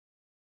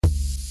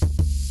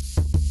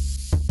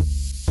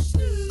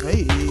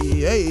Hey.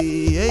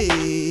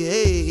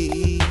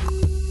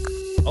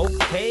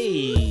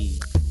 Okay.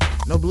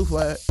 No blue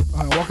flag.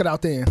 All right, walk it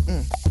out then.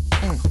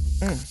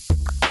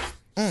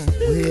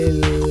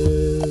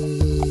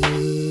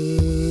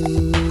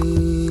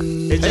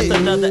 It's just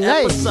another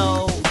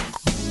episode.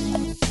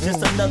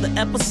 Just another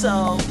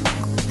episode.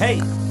 Hey.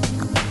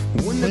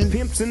 When the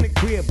pimp's in the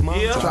crib, mom,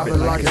 Yeah. drop it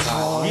like it's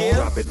hot. Yeah.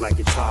 Drop it like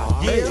it's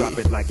hot. Yeah. Drop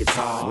it like it's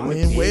hot.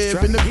 When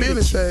Webb in the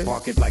building say,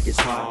 Park it like it's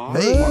hot.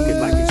 Hey. Park it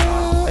like it's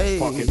hot. Hey.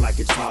 Park it like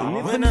it's hot. And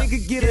if a When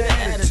nigga get an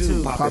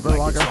attitude, pop it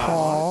like it's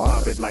hot.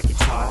 Pop it like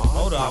it's hot.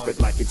 Hold on. Pop it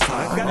like it's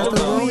hot. Hold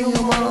on.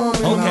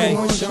 Okay.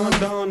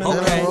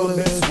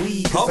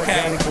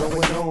 Okay.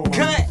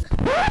 Cut.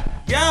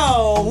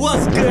 Yo,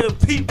 what's good,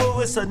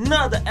 people? It's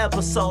another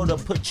episode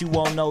of Put You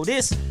On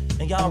Notice.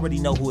 And y'all already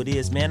know who it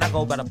is, man. I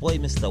go by the boy,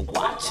 Mr.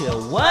 Watch Your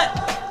What?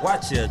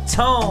 Watch Your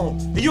Tone.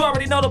 And you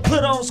already know the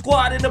Put On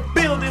Squad in the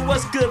building.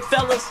 What's good,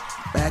 fellas?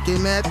 back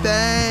in that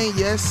thing,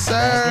 yes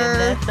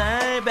sir.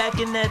 Back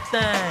in that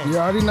thing. You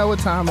already know what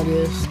time it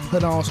is.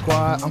 Put on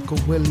squad, Uncle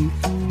Willie,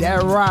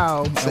 Dad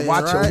Rao, Say and it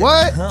watch right. your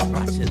what?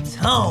 Watch Your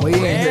Tone, We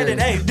in man. here. And,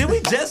 hey, did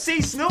we just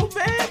see Snoop,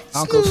 man?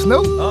 Uncle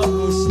Snoop,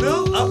 Uncle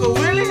Snoop, Uncle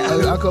Willie.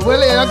 Uncle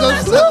Willie, and Uncle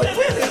Snoop.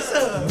 Willie's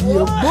son.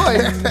 Your boy.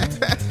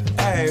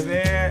 Hey,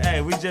 man.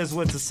 Hey, we just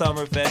went to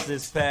Summerfest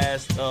this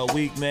past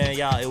week, man.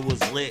 Y'all, it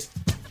was lit.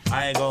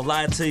 I ain't gonna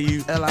lie to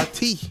you.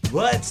 LIT.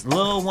 What?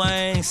 Lil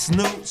Wayne,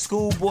 Snoop,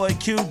 Schoolboy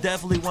Q,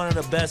 definitely one of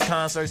the best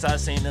concerts I've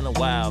seen in a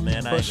while,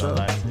 man. I ain't gonna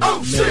lie to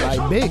you. Lit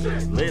like big.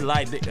 Lit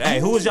like big. Hey,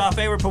 who was y'all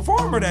favorite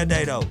performer that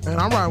day, though? And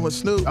I'm riding with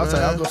Snoop, I'll say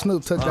man. Uncle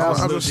Snoop took Uncle out.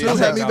 Snoop. Uncle Snoop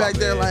had me back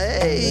there like,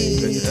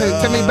 hey.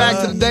 Take me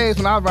back to the days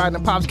when I was riding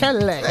the Pop's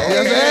Cadillac. You know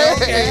what I'm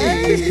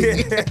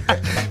saying?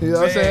 You know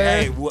what I'm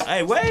saying?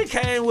 Hey, Wade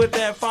came with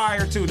that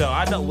fire too, though.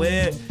 I know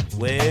Wade,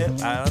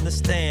 I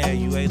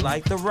understand you ain't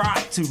like The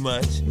Rock too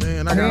much.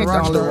 Man, I He got ain't the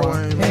only Rockstar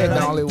one. Wayne, He ain't the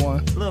man. only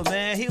one. Look,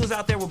 man, he was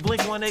out there with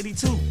Blink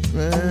 182.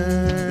 Man.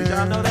 Did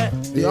y'all know that?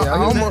 Yeah, I I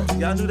knew almost,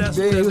 Y'all knew that's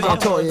Yeah, who he that was man on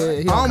tour. was, Yeah,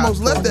 right? he I on almost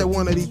tour. left that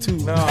 182.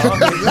 No,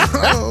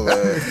 Oh,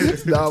 man.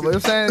 No, but I'm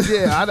saying,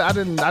 yeah, I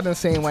didn't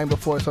see Wayne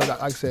before, so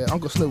like I said,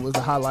 Uncle Snoop was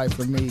the highlight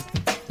for me.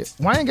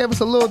 Wayne gave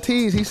us a little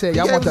tease. He said,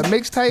 "Y'all gave want the us-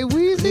 mixtape,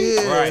 Weezy?"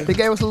 Yeah. Right. He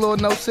gave us a little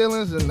no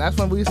ceilings, and that's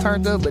when we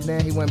turned up. But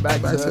then he went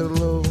back Back to the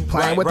little.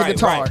 playing with the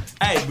guitar.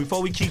 Hey,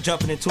 before we keep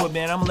jumping into it,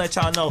 man, I'm gonna let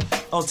y'all know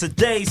on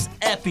today's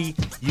epi,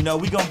 you know,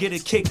 we gonna get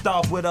it kicked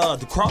off with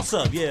the cross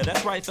up. Yeah,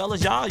 that's right,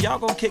 fellas. Y'all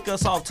gonna kick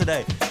us off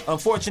today.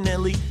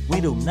 Unfortunately,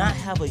 we do not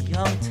have a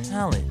young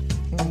talent.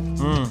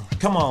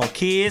 Come on,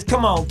 kids.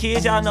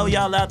 Y'all know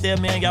y'all out there,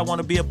 man. Y'all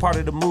want to be a part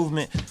of the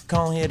movement.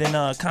 Go ahead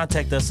and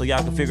contact us so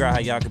y'all can figure out how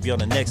y'all can be on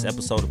the next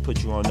episode to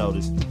put you on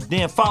notice.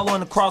 Then following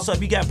the cross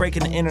up, you got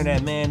breaking the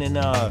internet, man. And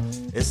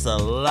it's a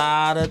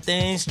lot of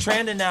things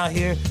trending out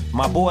here.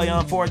 My boy,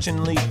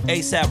 unfortunately,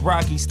 ASAP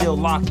Rocky still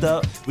locked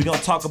up. We gonna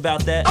talk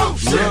about that.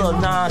 Lil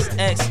Nas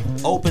X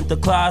opened the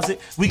closet.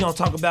 We gonna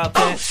talk about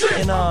that.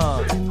 And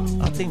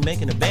I think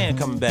Making the Band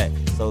coming back.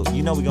 So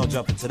you know we gonna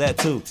jump into that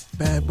too.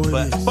 Bad boy.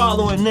 But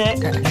following that,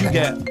 you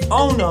got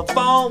On the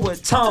Phone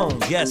with Tone.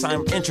 Yes,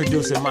 I'm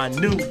introducing my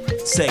new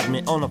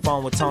segment, On the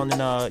Phone with Tone.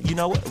 And you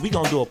know what? We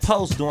gonna do a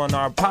post during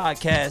our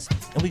podcast,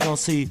 and we gonna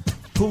see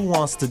who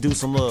wants to do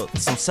some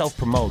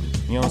self-promoting.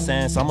 You know what I'm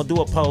saying? So I'm gonna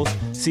do a post,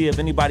 see if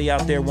anybody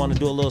out there want to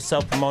do a little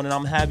self-promoting.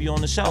 I'm gonna have you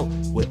on the show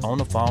with On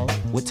the Phone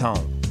with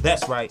Tone.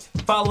 That's right.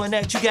 Following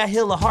that, you got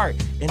Hill of Heart,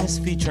 and it's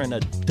featuring a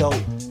dope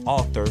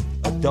author,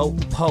 a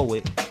dope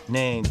poet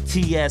named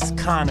T.S.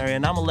 Connor,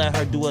 and I'm gonna let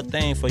her do a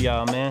thing for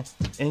y'all, man.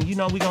 And you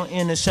know we gonna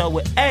end the show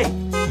with, hey,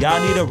 y'all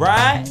need a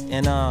ride?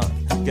 And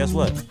guess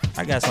what?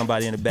 I got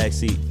somebody in the back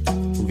seat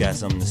who got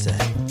something to say.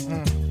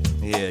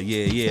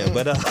 Yeah.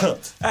 But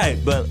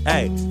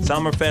hey,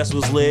 Summerfest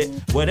was lit.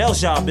 What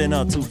else y'all been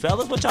up to,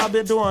 fellas? What y'all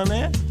been doing,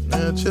 man?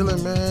 Man,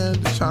 chilling, man.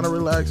 Just trying to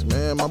relax,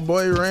 man. My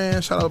boy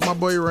Ran, shout out my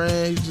boy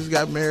Ran. He just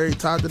got married,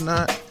 tied the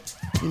knot.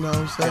 You know what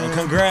I'm saying?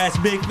 Congrats,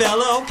 big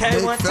fella. Okay,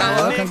 Big one fella.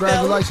 time, big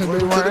Congratulations, Went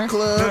big to the Ryan.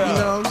 club, you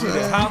know what I'm You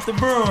saying? hop the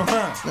broom,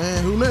 huh?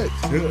 Man, who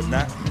next? Good,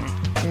 not.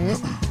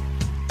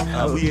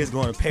 We is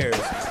going to Paris,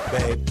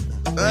 babe.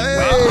 Hey,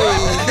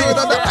 do it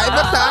on the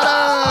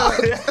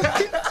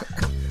iPad.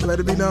 Let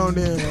it be known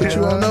then. Put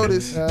you on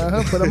notice.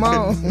 Put them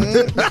on.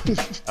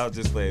 I'll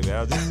just play,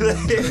 man.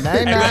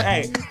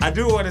 Hey, I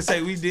do want to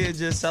say we did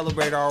just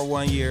celebrate our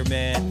 1 year,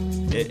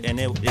 man. It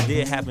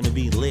did happen to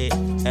be lit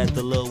at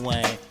the Lil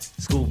Wayne,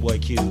 Schoolboy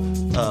Q,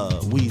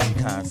 Weezy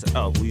concert.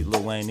 Oh,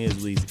 Lil Wayne is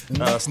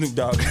Weezy. Snoop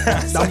Dogg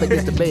concert. Don't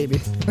forget the baby.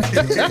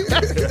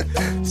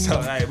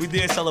 So, hey, we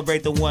did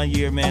celebrate the 1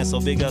 year, man. So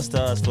big ups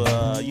to us for,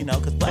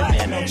 because black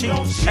men don't cheat.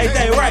 Hey,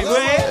 they right,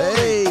 man.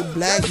 Hey,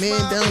 black men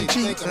don't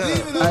cheat.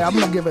 Hey, I'm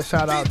gonna give a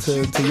shout out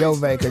to Yove,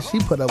 because she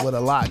put up with a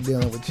lot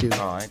dealing with you.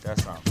 Oh, ain't that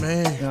something?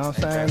 Man, You know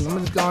what I'm saying? I'm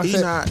just gonna say,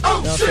 Enoch. you know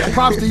what I'm saying?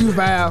 Props to you,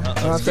 Val. You know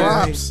what I'm saying?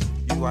 Props.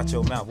 You watch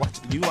your mouth.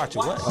 You watch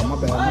your what? Oh, my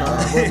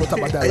bad. We'll talk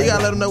about that Hey, you later.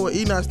 gotta let them know what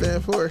Enoch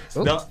stand for.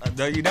 No,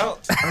 you don't.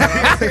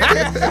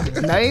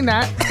 No, he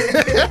not.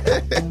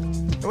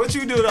 What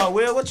you do though,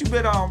 Will? What you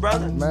been on,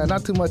 brother? Man,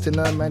 not too much of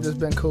nothing, man. Just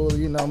been cool.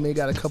 You know me,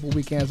 got a couple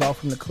weekends off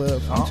from the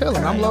club. So I'm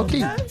chilling. I'm low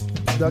key.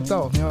 Ducked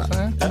off, you know what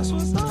I'm saying? That's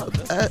what's up.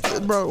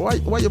 Bro,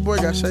 why your boy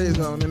got shades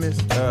on in this?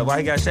 Why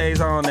he got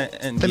shades on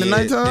in the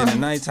nighttime? In the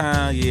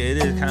nighttime, yeah, it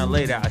is kind of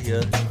late out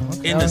here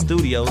in the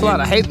studio. There's a lot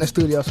of hate in the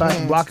studio, so I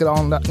can block it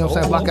on. You know what I'm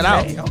saying? Block it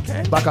out.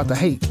 Okay. Block out the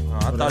hate.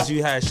 I thought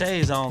you had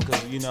shades on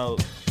because, you know,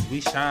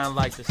 we shine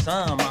like the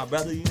sun, my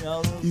brother, you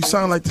know. You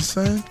sound like the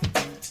sun?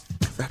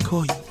 I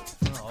call you.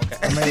 Oh, okay.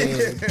 I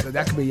mean,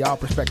 that could be y'all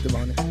perspective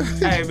on it.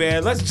 Hey,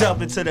 man, let's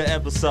jump into the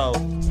episode.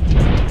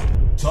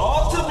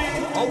 Talk to me.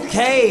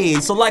 Okay,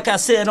 so like I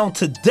said on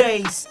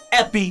today's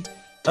epi,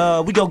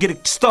 we gonna get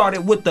it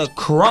started with the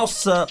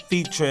cross-up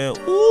featuring,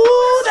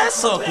 ooh,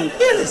 that's Uncle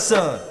Willie's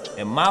son.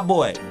 And my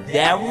boy,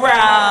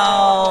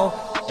 Darryl.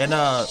 And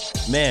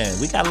man,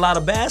 we got a lot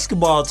of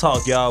basketball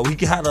talk, y'all. We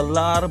got a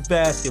lot of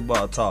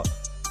basketball talk.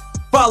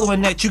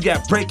 Following that, you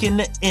got Breaking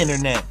the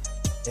Internet.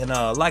 And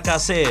like I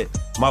said,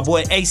 my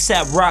boy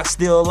ASAP Rock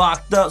still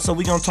locked up, so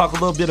we gonna talk a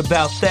little bit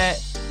about that.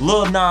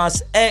 Lil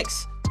Nas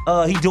X,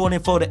 he doing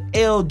it for the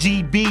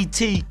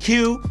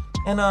LGBTQ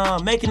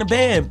and making a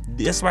band.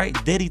 That's right,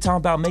 Diddy talking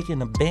about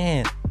making a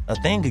band a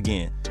thing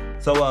again.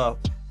 So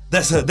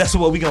that's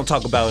what we gonna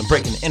talk about in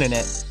Breaking the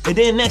Internet. And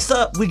then next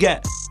up, we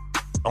got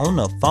On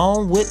the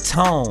Phone with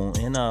Tone.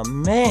 And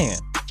man,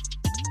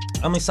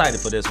 I'm excited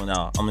for this one,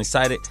 y'all. I'm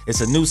excited.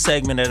 It's a new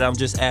segment that I'm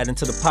just adding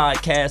to the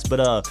podcast, but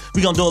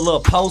we gonna do a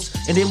little post,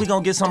 and then we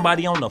gonna get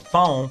somebody on the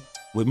phone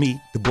with me,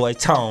 the boy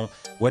Tone,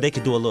 where they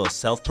can do a little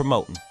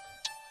self-promoting.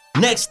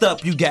 Next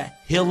up, you got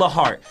Heal a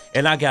Heart,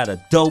 and I got a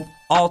dope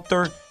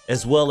author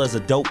as well as a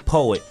dope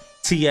poet,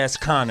 T.S.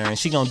 Connor, and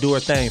she gonna do her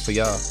thing for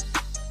y'all.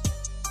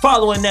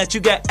 Following that,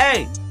 you got,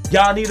 hey,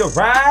 y'all need a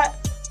ride?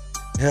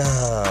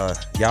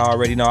 Y'all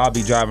already know I'll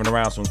be driving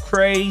around some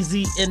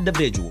crazy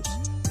individuals.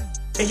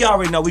 And y'all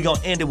already know we gonna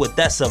end it with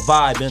That's a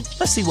Vibin'.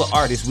 Let's see what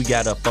artists we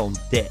got up on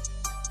deck.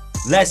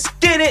 Let's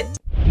get it!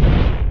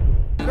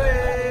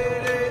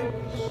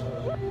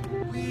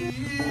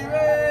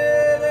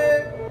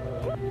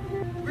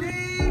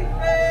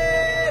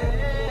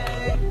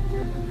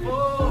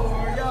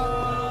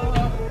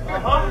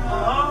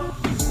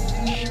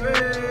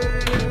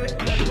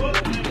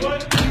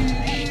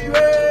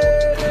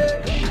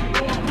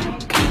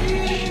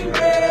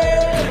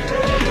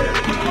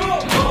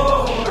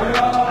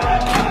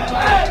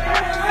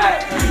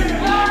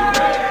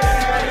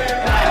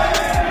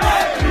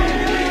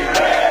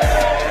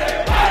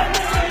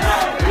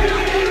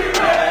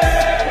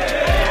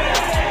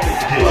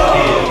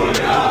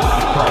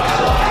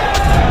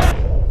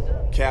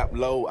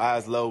 Low,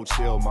 eyes low,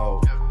 chill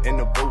mode. In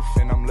the booth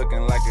and I'm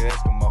looking like an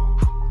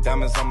Eskimo.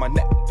 Diamonds on my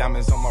neck,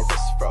 diamonds on my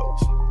wrist froze.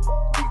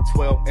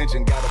 V12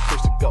 engine, gotta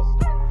push to go.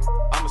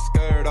 I'ma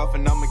skirt off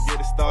and I'ma get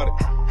it started.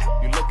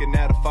 You looking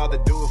at a father,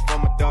 do it for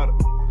my daughter.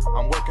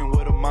 I'm working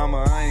with a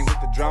mama, I ain't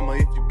with the drama.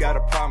 If you got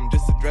a problem,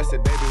 just address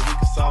it, baby, we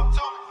can solve it.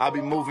 I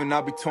be moving,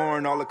 I be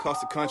touring all across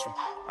the country.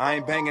 I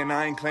ain't banging,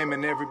 I ain't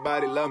claiming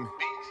everybody love me.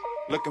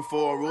 Looking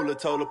for a ruler,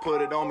 told her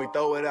put it on me.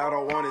 Throw it out, I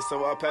want it,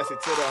 so I pass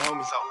it to the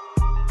homies.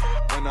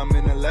 When I'm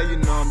in LA, you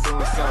know I'm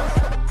doing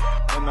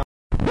something.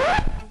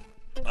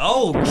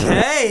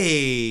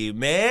 Okay,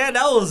 man,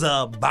 that was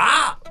a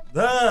bop.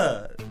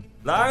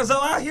 Lonzo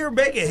out here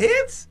making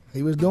hits?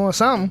 He was doing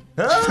something.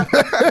 Huh?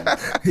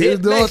 He was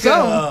doing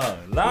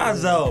something.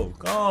 Lonzo,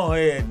 go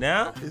ahead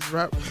now.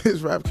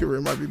 His rap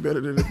career might be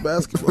better than his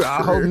basketball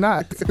I career. hope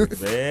not.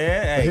 Man,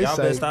 hey, y'all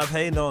better stop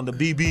hating on the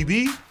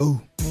BBB. Ooh.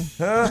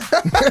 Huh?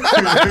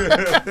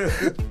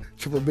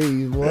 Triple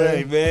B's, boy.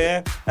 Hey,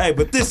 man. Hey,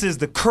 but this is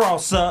the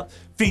cross-up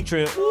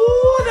featuring,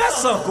 ooh,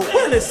 that's Uncle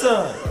Willie's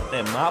son.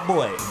 And my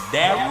boy,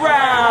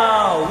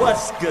 Darryl.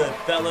 What's good,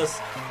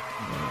 fellas?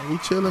 We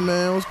chilling,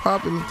 man. What's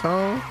popping,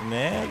 Tone?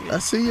 Man. I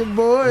see your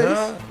boys.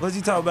 What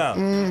you talking about?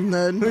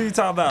 Nothing. Who you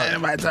talking about?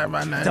 Everybody talking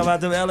about nothing. Talking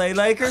about them LA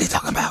Lakers? What you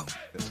talking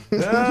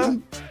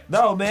about?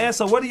 No, man.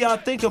 So what do y'all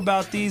think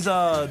about these,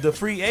 the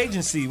free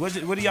agency? What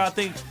do y'all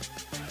think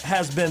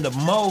has been the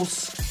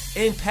most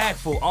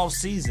impactful off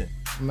season?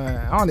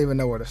 Man, I don't even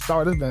know where to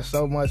start. There's been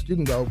so much. You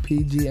can go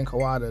PG and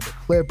Kawhi to the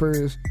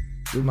Clippers.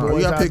 No,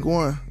 you gotta pick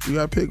one. You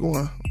gotta pick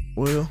one,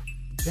 Will.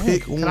 Dang,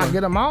 Pick can one. I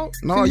get them out?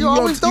 No, See, you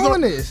always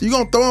doing this. You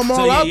gonna throw them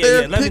all out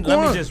there? Let Pick me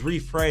one. just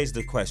rephrase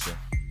the question.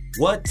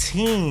 What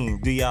team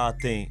do y'all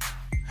think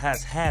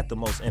has had the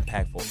most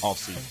impactful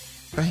offseason?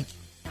 Thank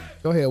you.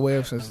 Go ahead,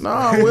 Webb. Since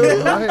No,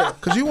 Will.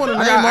 Because you want to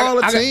name all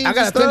the teams. I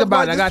gotta think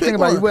about it. I gotta think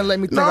about it. You wouldn't let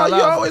me think No, out you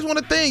loud. always want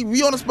to think.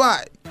 We on the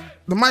spot.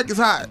 The mic is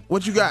hot.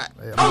 What you got?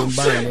 I'm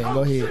getting burned, man.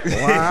 Go ahead.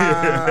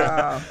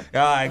 Wow.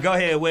 All right, go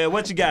ahead, Will.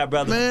 What you got,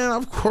 brother? Man,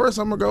 of course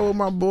I'm going to go with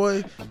my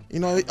boy. You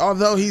know,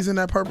 although he's in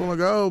that purple and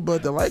gold,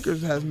 but the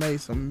Lakers has made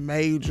some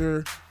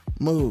major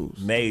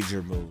moves.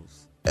 Major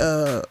moves.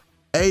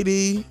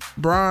 AD,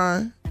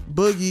 Brian,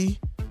 Boogie,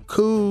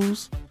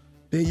 Kuz.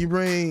 Then you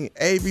bring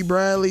A.B.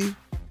 Bradley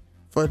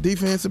for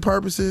defensive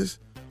purposes.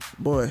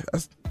 Boy,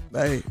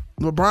 hey,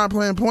 LeBron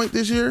playing point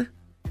this year.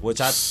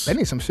 They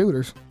need some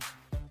shooters.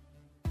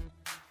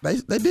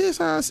 They did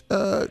sign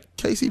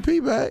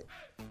KCP back.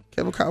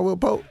 Kevin Caldwell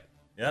Pope.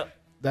 Yep.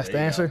 That's There the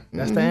you answer.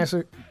 That's the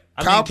answer.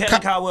 I mean,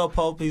 Kevin Caldwell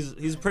Pope,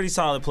 he's a pretty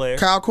solid player.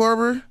 Kyle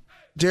Korver,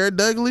 Jared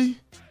Dudley.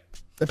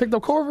 They picked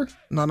up Corver.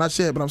 No, not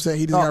yet, but I'm saying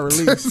he just got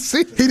released.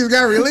 See? He just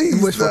got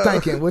released.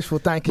 Wishful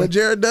thinking. But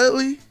Jared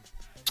Dudley,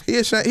 he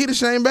the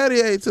Shane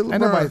Battier to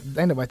LeBron.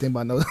 Ain't nobody think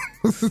about no.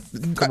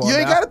 You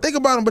ain't got to think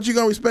about him, but you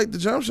going to respect the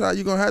jump shot.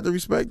 You're going to have to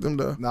respect him,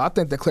 though. No, I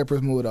think the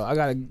Clippers move, though.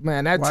 That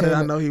Why team. did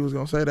I know he was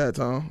going to say that,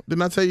 Tom?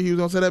 Didn't I tell you he was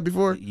going to say that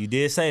before? You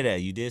did say that.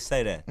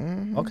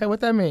 Mm-hmm. Okay, what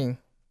that mean?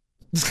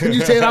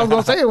 You said I was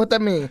going to say it. What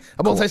that mean? I'm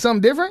supposed to say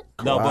something different?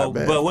 No,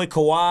 Kawhi, but with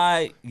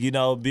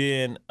Kawhi,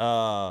 being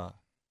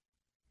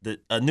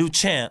a new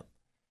champ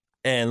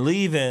and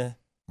leaving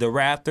the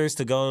Raptors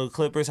to go to the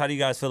Clippers, how do you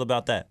guys feel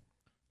about that?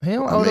 He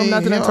don't owe them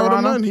nothing in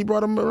Toronto. He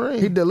brought him a ring.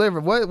 He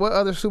delivered. What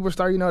other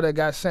superstar that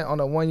got sent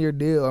on a 1-year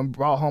deal and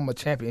brought home a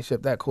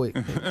championship that quick?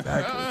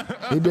 Exactly.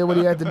 He did what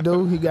he had to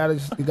do. He got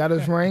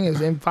his ring, his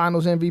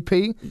finals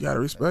MVP. You got to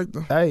respect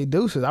him. Hey,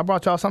 deuces. I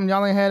brought y'all something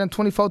y'all ain't had in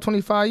 24,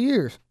 25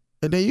 years.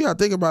 And then you got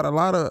to think about it. A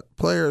lot of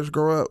players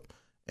grow up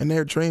and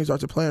their dreams are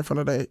to play in front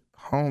of their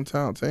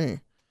hometown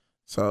team.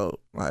 So,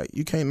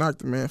 you can't knock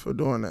the man for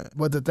doing that.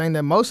 But the thing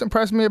that most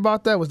impressed me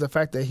about that was the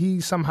fact that he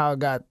somehow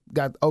got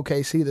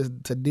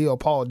OKC to deal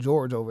Paul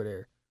George over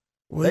there.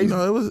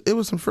 Well, it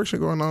was some friction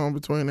going on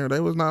between there.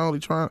 They was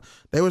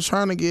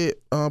trying to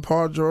get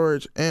Paul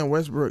George and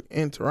Westbrook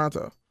in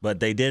Toronto. But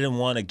they didn't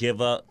want to give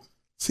up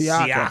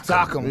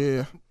Siakam.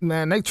 Yeah.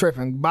 Man, they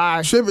tripping.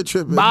 Bye.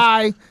 Tripping.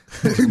 Bye.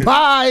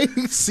 Bye.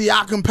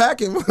 Siakam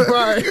packing.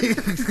 Right.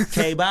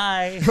 Okay,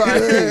 bye.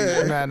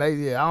 Right. Man, I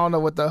don't know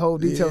what the whole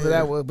details of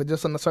that was, but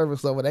just on the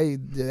surface level,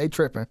 they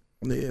tripping.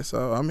 Yeah,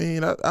 so I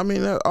mean,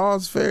 that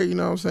all's fair, you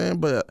know what I'm saying?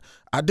 But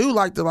I do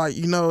like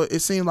to it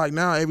seems like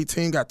now every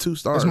team got 2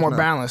 stars. It's more now.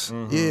 balanced.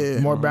 Mm-hmm. Yeah,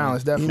 More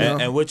balanced,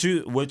 definitely. And what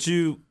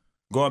you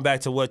going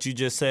back to what you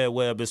just said,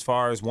 Webb, as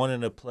far as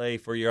wanting to play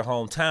for your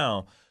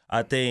hometown,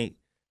 I think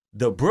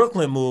the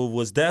Brooklyn move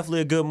was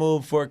definitely a good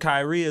move for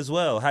Kyrie as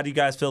well. How do you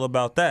guys feel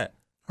about that?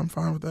 I'm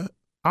fine with that.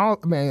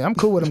 I'm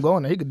cool with him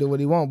going there. He could do what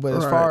he wants. But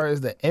as Right. far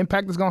as the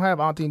impact it's going to have,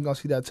 I don't think you're going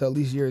to see that till at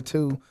least year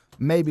 2,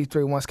 maybe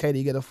 3 once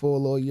KD get a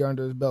full little year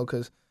under his belt.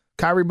 Because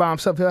Kyrie by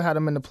himself, he'll have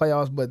them in the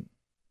playoffs, but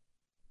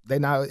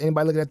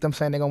anybody looking at them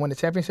saying they're going to win the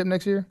championship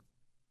next year?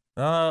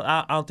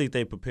 I don't think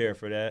they prepared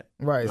for that.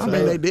 Right. I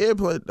mean, they did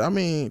play. I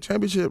mean,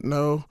 championship,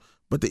 no.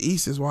 But the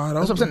East is wide open.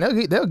 That's what I'm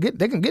saying.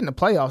 They can get in the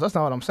playoffs. That's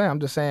not what I'm saying. I'm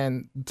just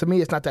saying, to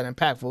me, it's not that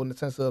impactful in the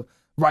sense of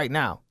right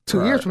now.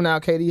 2 years from now,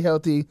 KD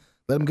healthy,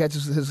 let him get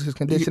his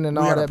condition and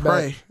all that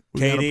back.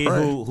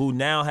 KD, who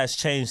now has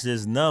changed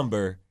his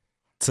number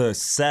to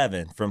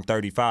 7 from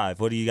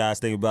 35. What do you guys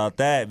think about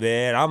that,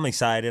 man? I'm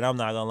excited. I'm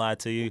not gonna lie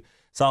to you.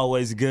 It's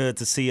always good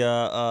to see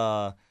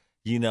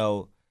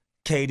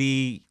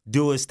KD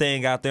do his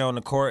thing out there on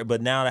the court,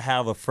 but now to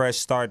have a fresh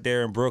start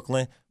there in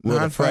Brooklyn with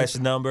a fresh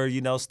number,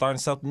 starting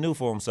something new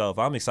for himself.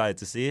 I'm excited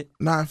to see it.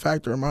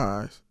 Non-factor in my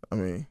eyes. I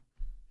mean,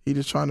 he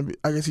just trying to be.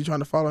 I guess he's trying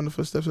to follow in the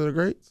footsteps of the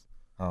greats.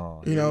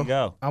 Oh, you know, you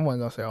go. I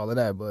wasn't gonna say all of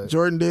that, but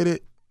Jordan did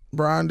it,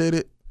 Bron did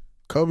it,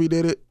 Kobe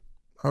did it.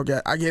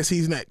 Okay, I guess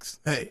he's next.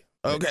 Hey,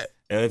 okay.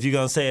 If you're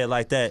gonna say it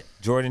like that,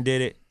 Jordan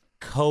did it,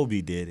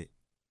 Kobe did it,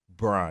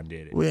 Bron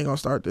did it. We ain't gonna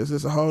start this.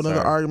 It's a whole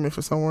other argument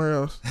for somewhere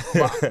else.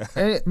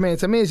 Man,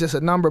 to me, it's just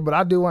a number, but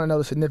I do want to know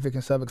the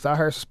significance of it because I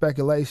heard some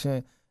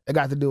speculation it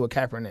got to do with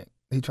Kaepernick.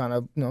 He trying to,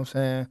 you know what I'm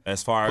saying?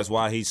 As far as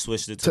why he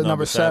switched it to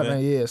number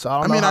 7, yeah. So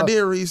I don't know I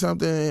did read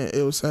something.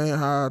 It was saying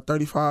how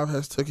 35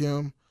 has took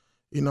him,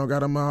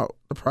 got him out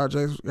the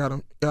projects, got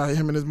him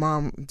and his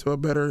mom into a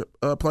better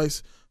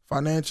place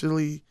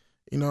financially,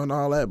 and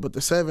all that. But the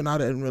 7, I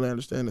didn't really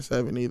understand the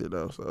 7 either,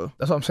 though. So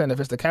that's what I'm saying. If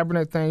it's the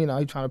Kaepernick thing,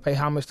 he trying to pay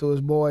homage to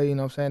his boy, you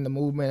know what I'm saying, the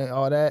movement and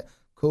all that,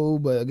 cool.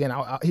 But again,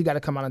 he got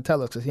to come out and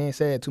tell us because he ain't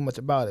said too much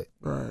about it.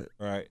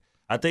 Right.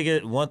 I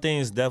think one thing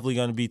is definitely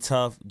going to be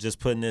tough, just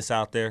putting this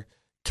out there.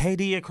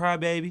 KD a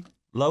crybaby,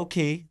 low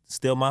key,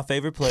 still my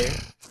favorite player.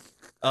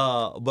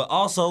 But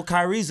also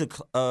Kyrie's a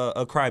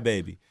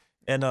crybaby,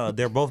 and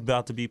they're both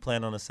about to be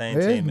playing on the same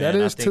team. Man,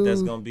 I think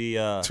that's going to be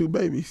 2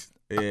 babies.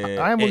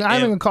 Yeah, I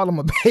ain't even call them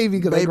a baby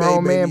because they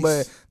grown men,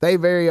 but they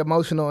very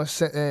emotional and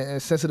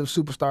sensitive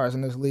superstars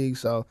in this league.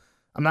 So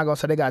I'm not gonna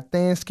say they got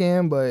thin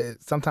skin,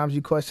 but sometimes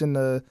you question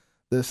the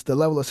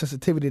level of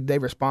sensitivity that they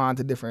respond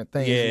to different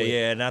things.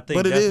 Yeah, and I think.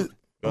 But it is.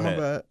 Go ahead.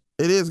 Bad.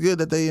 It is good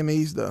that they in the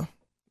East though.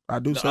 I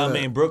do say that. I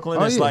mean,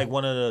 Brooklyn is like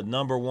one of the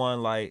number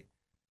one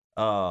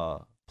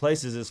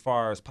places as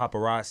far as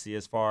paparazzi,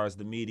 as far as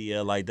the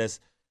media. Like that's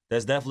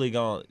definitely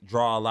gonna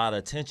draw a lot of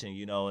attention,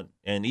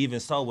 and even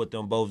so with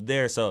them both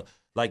there. So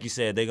like you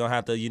said, they're gonna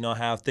have to,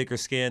 have thicker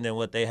skin than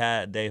what they've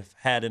had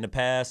in the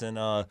past.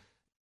 And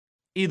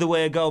either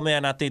way it go,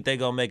 man, I think they're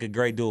gonna make a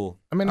great duel.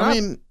 I mean,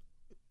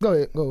 go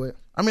ahead.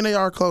 I mean, they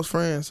are close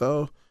friends,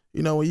 so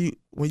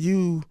when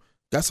you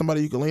got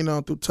somebody you can lean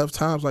on through tough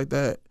times like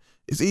that,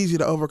 it's easy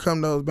to overcome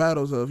those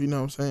battles of,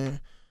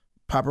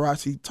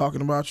 paparazzi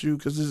talking about you.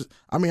 Because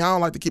I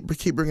don't like to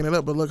keep bringing it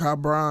up, but look how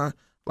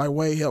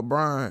Wade helped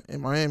Bron in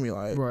Miami.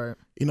 Like, right.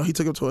 He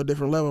took him to a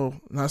different level.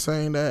 Not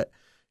saying that,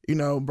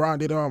 Bron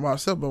did it all by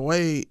himself, but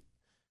Wade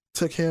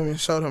took him and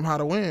showed him how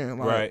to win.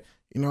 Like, right.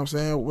 You know what I'm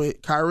saying?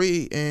 With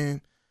Kyrie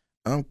and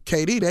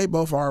KD,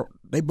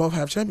 they both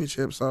have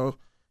championships. So,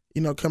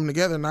 coming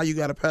together, now you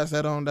got to pass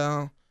that on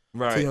down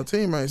to your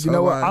teammates. You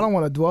know what? I don't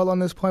want to dwell on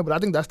this point, but I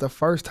think that's the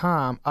first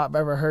time I've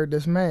ever heard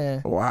this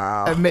man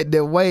admit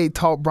that Wade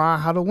taught Bron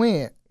how to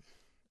win.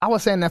 I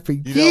was saying that for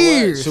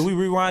years. Should we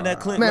rewind that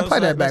clip? Man,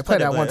 play that back. Play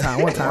that one time,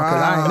 because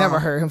I ain't never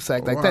heard him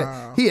say like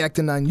that. He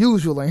acting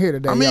unusual in here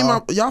today. I mean,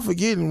 y'all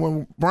forgetting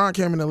when Bron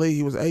came in the league,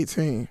 he was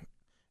 18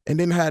 and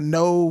didn't have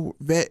no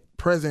vet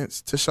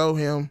presence to show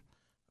him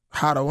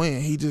how to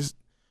win. He just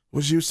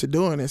was used to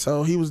doing it,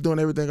 so he was doing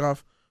everything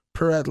off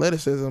pure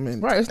athleticism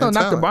and right. It's no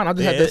knock to Bron. I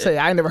just had to say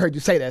I ain't never heard you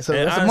say that, so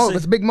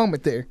it's a big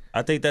moment there.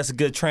 I think that's a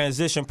good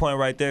transition point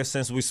right there.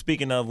 Since we're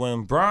speaking of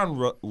when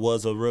Bron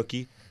was a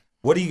rookie.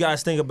 What do you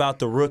guys think about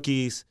the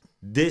rookies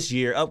this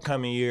year,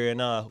 upcoming year,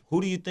 and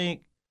who do you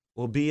think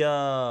will be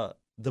the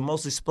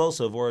most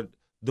explosive or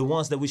the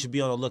ones that we should be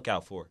on the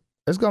lookout for?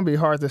 It's going to be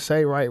hard to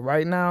say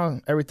right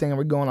now. Everything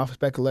we're going off of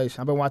speculation.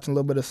 I've been watching a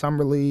little bit of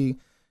Summer League.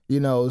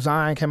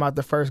 Zion came out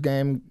the first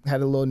game,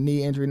 had a little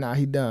knee injury. Now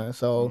he done.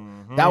 So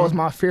that was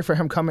my fear for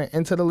him coming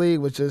into the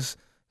league, which is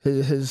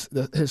his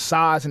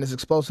size and his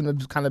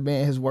explosiveness kind of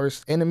being his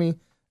worst enemy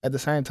at the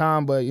same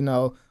time. But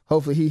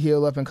hopefully he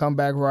heal up and come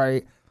back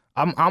right.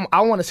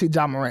 I want to see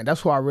Ja Morant.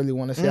 That's who I really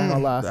want to see. I'm not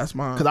gonna lie. That's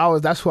mine.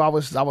 Because that's who I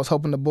was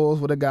hoping the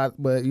Bulls would have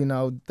got, but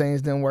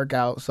things didn't work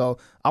out. So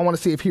I want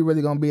to see if he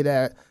really gonna be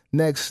that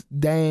next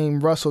Dame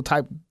Russell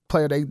type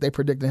player they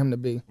predicted him to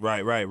be.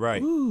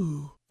 Right.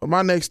 Ooh. For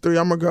my next three,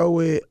 I'm gonna go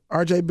with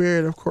R.J.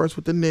 Barrett, of course,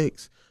 with the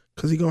Knicks,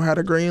 because he gonna have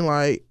the green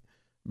light.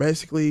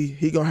 Basically,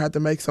 he gonna have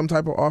to make some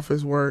type of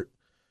offense work.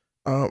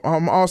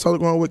 I'm also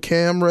going with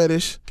Cam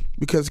Reddish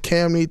because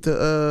Cam need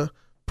to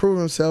prove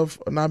himself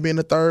not being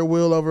the third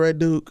wheel over at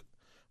Duke.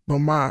 But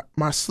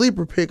my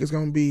sleeper pick is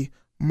going to be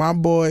my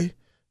boy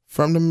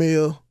from the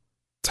mill,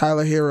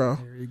 Tyler Hero.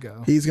 There you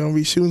go. He's going to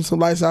be shooting some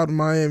lights out in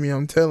Miami,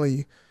 I'm telling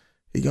you.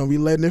 He's going to be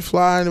letting it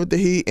fly with the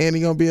Heat, and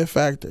he's going to be a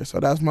factor. So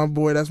that's my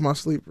boy. That's my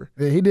sleeper.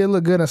 Yeah, he did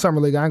look good in Summer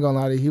League. I ain't going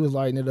to lie to you. He was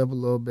lighting it up a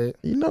little bit.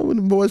 When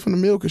the boys from the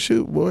mill could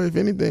shoot, boy, if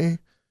anything.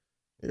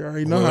 You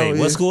already know how it is.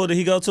 What school did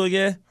he go to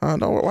again?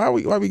 No, why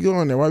we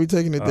going there? Why we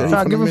taking it there?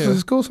 Trying to give him some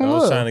school some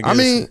love.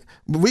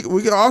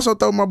 We can also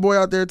throw my boy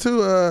out there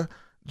too.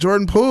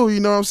 Jordan Poole, you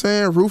know what I'm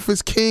saying?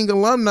 Rufus King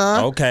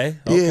alumni. Okay.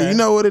 Yeah, you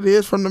know what it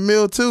is from the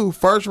mill too.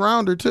 First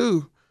rounder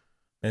too.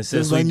 And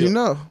since we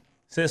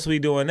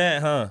doing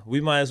that, huh?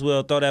 We might as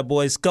well throw that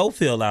boy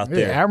Schofield out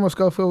there. Yeah, Admiral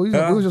Schofield. We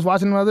was just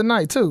watching him the other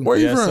night too. Where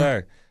you from? Yes,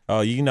 sir.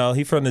 Oh,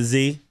 he from the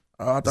Z.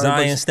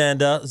 Zion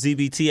stand up,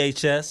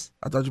 ZBTHS.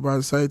 I thought you were about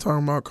to say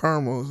talking about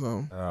Carmel or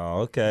something.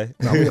 Oh, okay.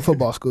 No, we at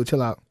football school.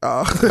 Chill out.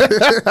 All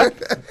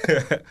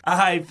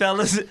right,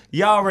 fellas.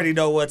 Y'all already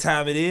know what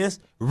time it is.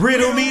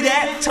 Riddle me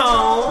that,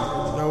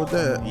 Tone. You know what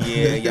that?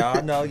 Yeah,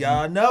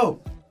 y'all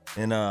know.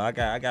 And I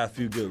got a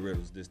few good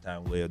riddles this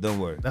time, Will. Don't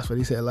worry. That's what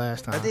he said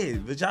last time. I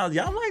did, but y'all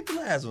like the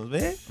last ones,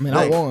 man. I mean,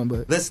 I won,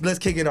 but let's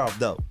kick it off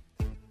though.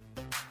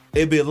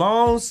 It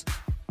belongs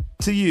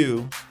to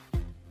you,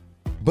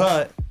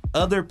 but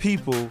other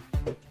people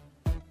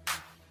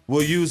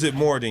will use it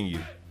more than you.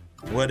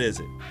 What is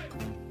it?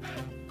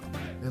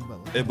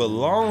 It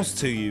belongs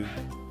to you,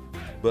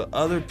 but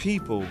other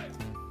people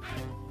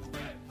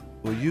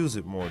will use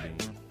it more than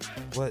you.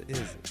 What is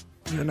it?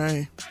 Your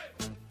name.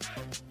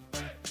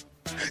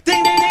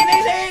 Ding, ding, ding,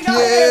 ding, ding.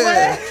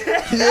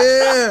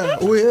 Yeah.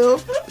 Will.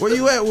 Where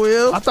you at,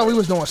 Will? I thought we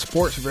was doing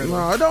sports riddle.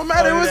 No, it don't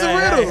matter. It was a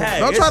riddle.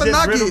 Don't try to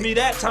knock it. Riddle me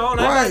that, Tone.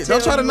 Right.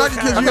 Don't try to knock it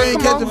because you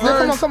ain't get the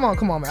first. Come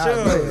on, man. Sure.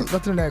 All right, go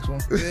to the next one.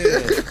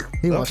 Yeah.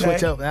 He want to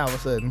switch up now all of a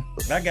sudden.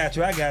 I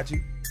got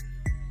you.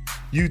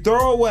 You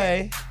throw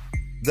away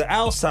the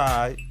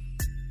outside,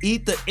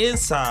 eat the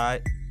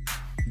inside,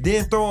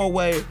 then throw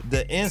away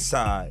the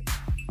inside.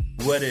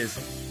 What is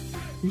it?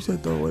 You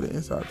said throw away the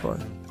inside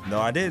part. No,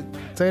 I didn't.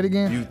 Say it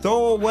again. You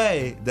throw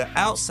away the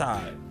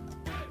outside,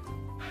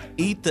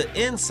 eat the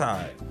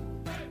inside,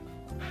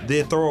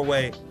 then throw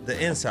away the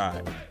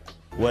inside.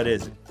 What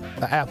is it?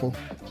 An apple.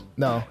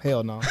 No,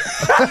 hell no.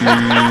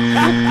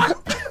 I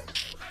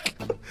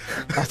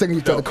was thinking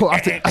you throw the core. I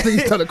think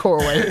you throw the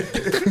core away.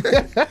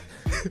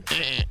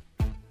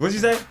 What'd you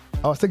say?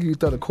 I was thinking you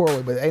throw the core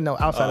away, but ain't no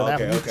outside of the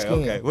apple.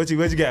 Okay. What you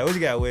got? What you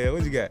got, Will?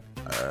 What you got?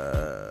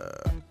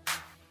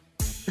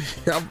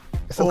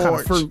 It's some kind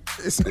of fruit.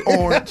 It's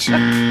orange.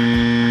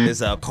 It's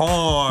a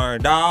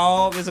corn,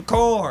 dog. It's a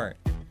corn.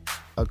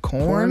 A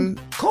corn?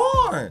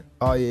 Corn.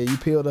 Oh, yeah. You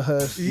peel the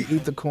husk, you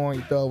eat the corn,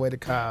 you throw away the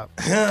cob.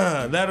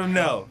 Let them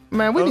know.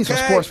 Man, we need some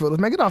sports riddles.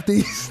 Man, get off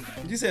these.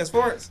 You said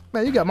sports?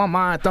 Man, you got my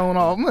mind thrown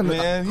off.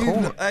 Man,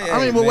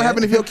 but what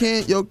happened if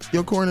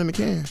your corn in the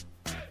can?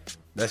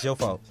 That's your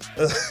fault.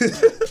 All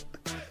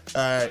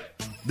right.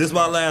 This is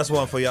my last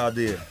one for y'all,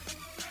 dear.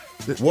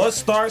 What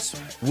starts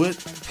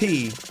with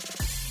P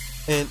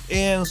and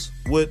ends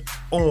with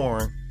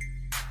ORN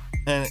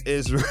and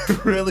is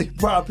really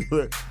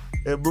popular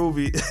in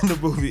the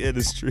movie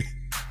industry?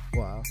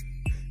 Wow.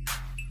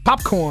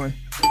 Popcorn.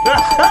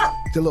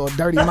 Your little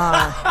dirty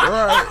mind.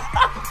 Right.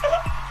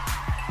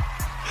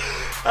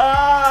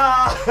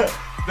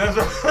 That's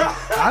right.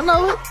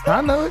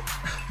 I know it.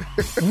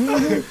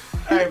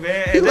 Hey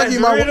man, He lucky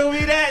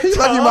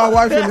my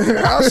wife in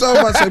there. I was so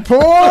about to say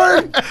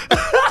porn.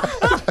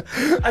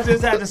 I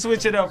just had to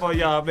switch it up on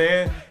y'all,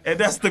 man. And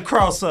that's the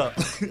cross up.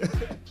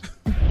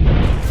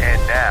 And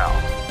now,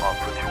 I'll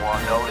put you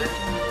on notice,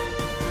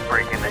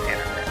 breaking the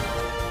internet.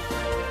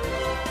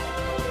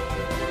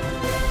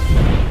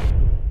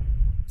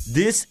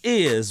 This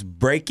is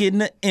Breaking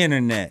the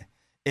Internet.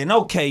 And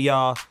okay,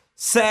 y'all,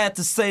 sad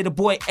to say the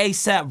boy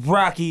A$AP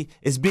Rocky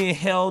is being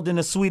held in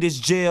a Swedish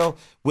jail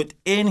with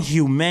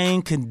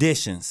inhumane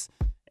conditions.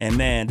 And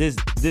man, this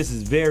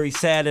is very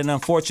sad and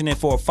unfortunate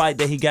for a fight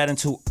that he got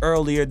into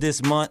earlier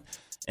this month.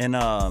 And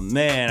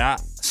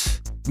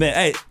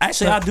hey,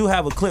 actually I do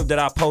have a clip that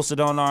I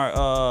posted on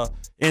our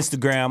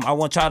Instagram. I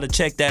want y'all to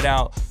check that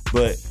out.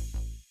 But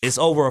it's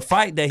over a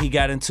fight that he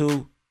got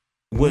into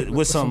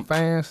with some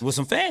fans. With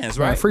some fans,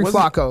 right? Free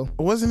Flacco.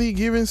 Wasn't he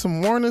giving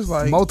some warnings?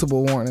 Like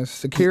multiple warnings.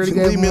 Security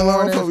gave leave him me alone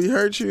warnings. before we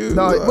hurt you.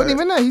 No, it wasn't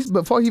even that.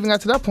 Before he even got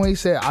to that point, he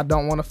said, I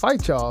don't want to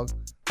fight y'all.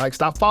 Like,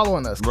 stop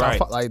following us.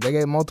 Right. Like, they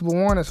gave multiple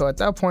warnings. So at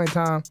that point in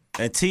time.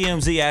 And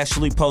TMZ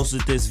actually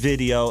posted this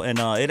video, and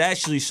it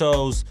actually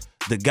shows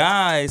the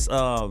guys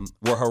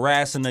were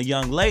harassing a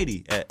young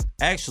lady,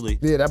 actually.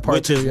 Yeah, that part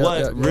which too, is yeah, what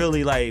yeah.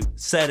 really, like,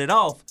 set it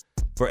off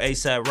for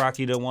A$AP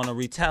Rocky to want to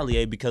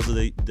retaliate because of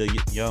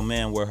the young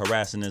man were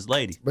harassing this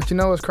lady. But you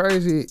know what's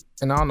crazy?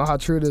 And I don't know how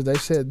true it is. They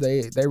said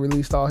they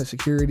released all his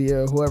security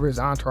or whoever his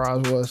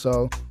entourage was.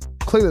 So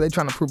clearly they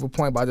trying to prove a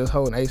point by just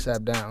holding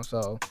A$AP down.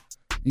 So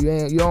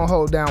you don't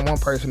hold down one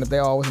person if they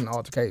all was in an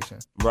altercation.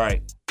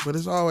 Right. But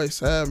it's always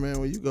sad, man,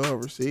 when you go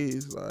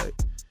overseas. Like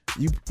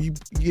you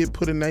get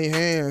put in their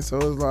hands. So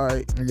it's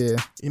like, yeah,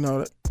 you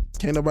know,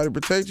 can't nobody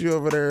protect you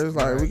over there. It's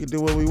like we can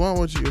do what we want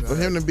with you. For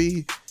him to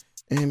be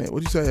in it,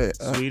 what you say?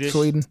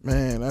 Sweden.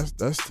 Man,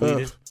 that's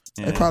Swedish. tough.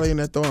 Yeah. They probably in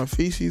there throwing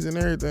feces and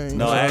everything.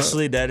 No,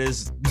 actually, that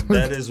is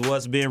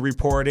what's being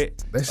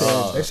reported. They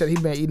said he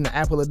been eating an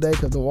apple a day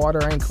because the water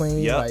ain't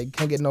clean. Yep. Like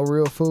can't get no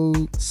real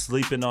food.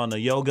 Sleeping on the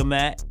yoga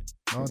mat.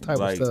 All type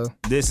like, of stuff.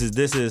 This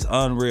is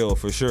unreal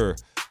for sure.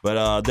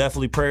 But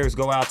definitely prayers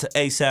go out to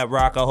A$AP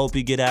Rock. I hope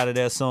he get out of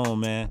there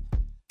soon, man.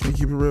 Can't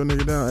keep a real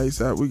nigga down,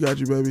 A$AP. We got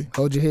you, baby.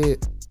 Hold your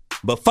head.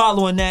 But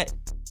following that,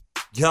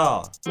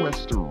 y'all.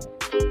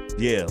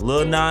 Yeah,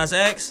 Lil Nas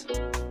X.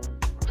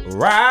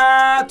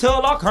 Ride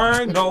till I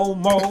can't no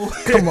more.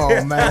 Come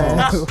on, man.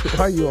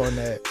 Why you on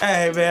that?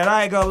 Hey, man,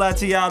 I ain't gonna lie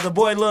to y'all. The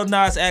boy Lil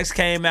Nas X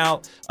came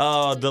out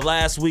the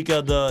last week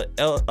of the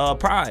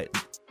Pride.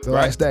 The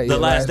last day. The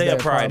last day of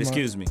Pride Pride,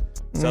 excuse me.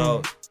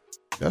 So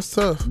that's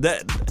tough.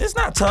 It's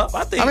not tough.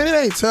 I think. I mean, it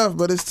ain't tough,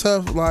 but it's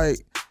tough. Like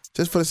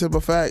just for the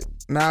simple fact,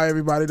 now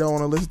everybody don't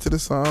want to listen to the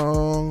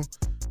song.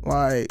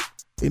 Like,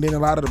 and then a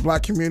lot of the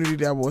black community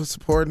that was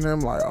supporting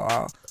him, like,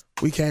 oh,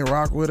 we can't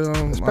rock with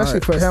him. Especially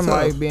like, for him, tough.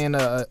 like being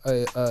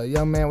a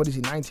young man. What is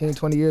he? 19,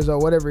 20 years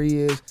old, whatever he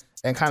is,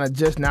 and kind of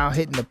just now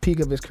hitting the peak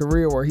of his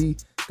career where he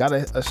got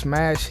a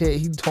smash hit.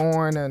 He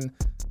torn and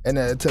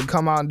to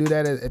come out and do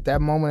that at that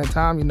moment in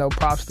time, you know,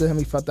 props to him.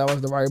 He felt that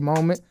was the right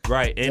moment.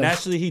 Right, and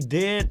actually he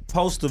did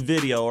post a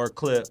video or a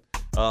clip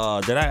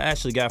that I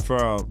actually got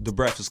from The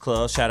Breakfast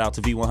Club. Shout out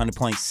to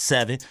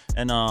V100.7.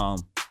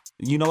 And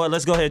you know what?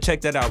 Let's go ahead and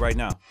check that out right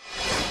now.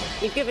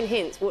 You've given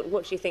hints. What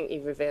do you think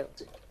you've revealed?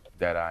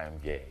 That I am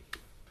gay.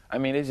 I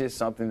mean, it's just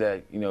something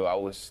that, you know, I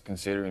was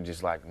considering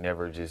just like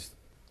never just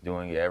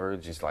doing it ever,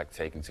 just like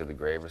taking to the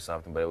grave or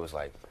something. But it was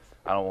like,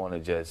 I don't want to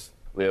just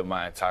live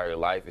my entire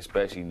life,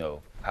 especially, you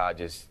know, how I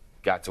just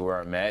got to where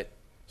I'm at,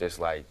 just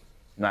like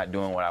not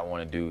doing what I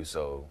want to do.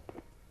 So,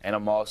 and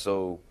I'm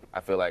also, I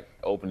feel like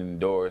opening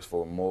doors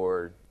for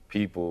more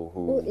people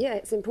who. Well, yeah,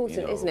 it's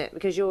important, isn't it?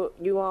 Because you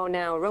are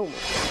now a role model.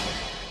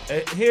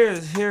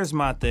 Here's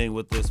my thing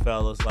with this,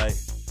 fellas. Like,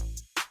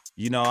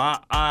 you know,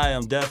 I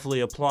am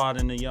definitely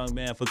applauding the young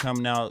man for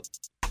coming out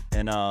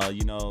and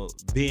you know,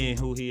 being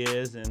who he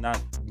is and not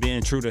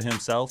being true to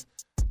himself.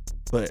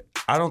 But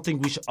I don't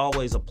think we should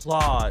always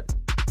applaud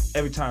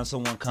every time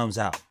someone comes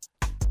out.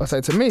 I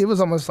say to me, it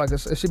was almost like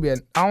it should be I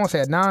don't want to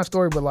say a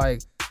non-story, but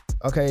like,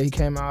 okay, he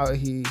came out,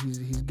 he's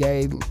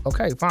gay.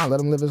 Okay, fine, let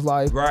him live his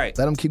life. Right.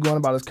 Let him keep going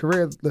about his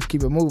career. Let's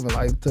keep it moving.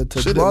 Like to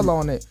dwell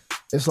on it,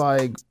 it's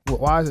like,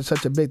 why is it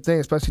such a big thing?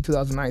 Especially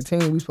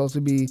 2019, we supposed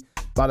to be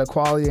about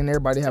equality and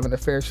everybody having a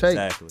fair shake.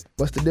 Exactly.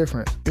 What's the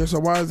difference? Yeah, so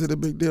why is it a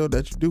big deal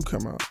that you do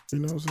come out? You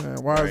know what I'm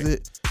saying? Why is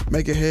it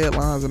making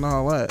headlines and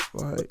all that?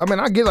 Like, I mean,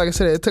 I get, like I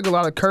said, it took a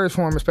lot of courage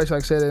for him, especially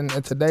like I said in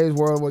today's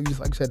world, where you,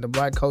 like I said, the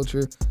black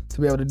culture,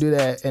 to be able to do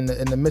that in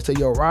the midst of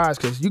your rise,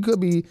 because you could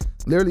be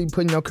literally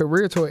putting your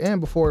career to an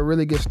end before it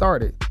really gets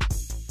started.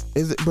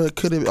 But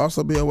could it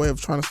also be a way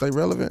of trying to stay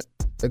relevant?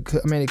 It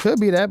could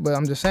be that, but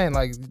I'm just saying,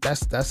 like,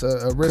 that's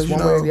a risk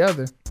one way or the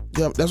other.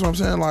 Yeah, that's what I'm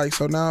saying. Like,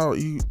 so now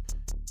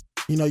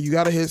you know, you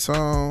got a hit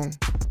song.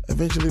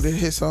 Eventually, the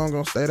hit song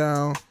gonna stay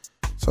down.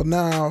 So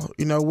now,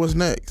 you know, what's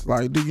next?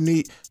 Like, do you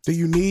need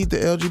the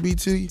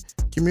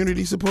LGBT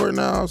community support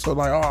now? So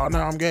like, oh,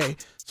 now I'm gay.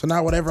 So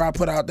now whatever I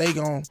put out, they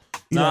gon'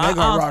 they gonna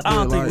rock I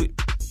don't with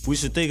it. think we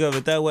should think of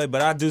it that way,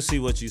 but I do see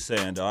what you're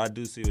saying, though. I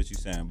do see what you're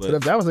saying. But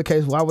if that was the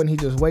case, why wouldn't he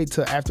just wait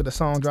till after the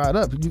song dried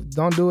up? You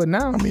don't do it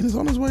now. I mean, it's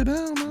on his way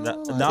down, man.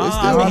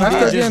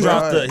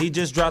 He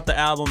just dropped the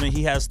album, and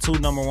he has 2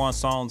 #1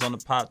 songs on the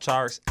pop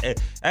charts.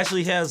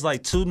 Actually, he has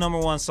like 2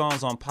 #1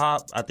 songs on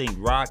pop, I think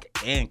rock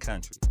and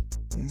country.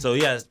 So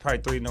he has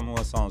probably 3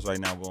 #1 songs right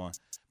now going.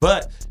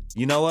 But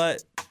you know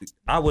what?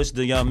 I wish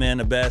the young man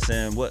the best,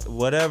 and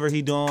whatever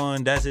he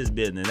doing, that's his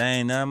business. That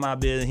ain't none of my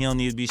business. He don't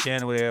need to be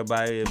sharing with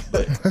everybody.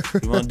 But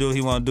he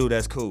want to do.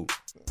 That's cool.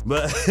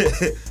 But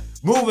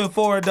moving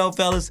forward, though,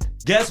 fellas,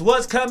 guess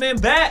what's coming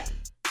back?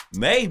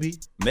 Maybe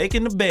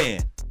making the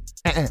band.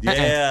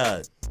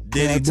 Yeah.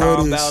 Did he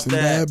talk about that?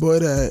 Bad boy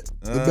that.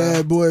 The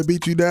bad boy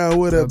beat you down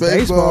with a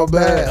baseball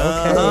bat.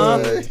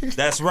 Okay.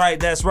 That's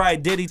right.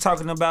 Diddy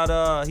talking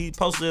about, he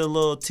posted a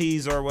little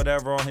teaser or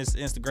whatever on his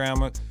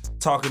Instagram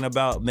talking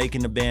about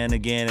making the band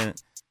again.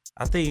 And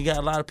I think he got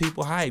a lot of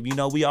people hyped. You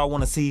know, we all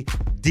want to see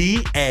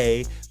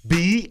D-A-B-A-N-D.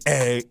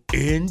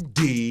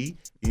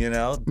 You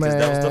know, because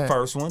that was the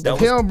first one. If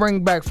he don't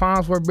bring back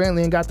Farnsworth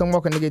Bentley and got them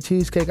walking to get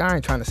cheesecake, I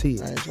ain't trying to see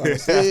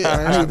it.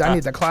 I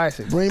need the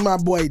classic. Bring my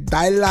boy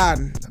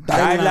Dylan.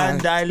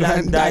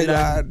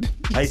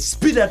 Hey,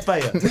 spit that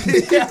fire.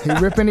 He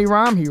ripping, he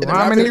rhyme, he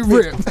rhyme and he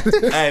rip.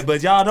 Hey,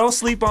 but y'all don't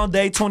sleep on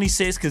Day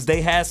 26 because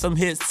they had some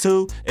hits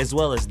too, as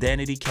well as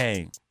Danity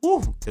Kane.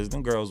 Woo, because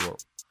them girls were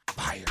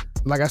fire.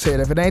 Like I said,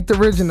 if it ain't the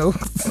original,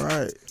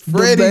 right?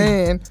 Freddie,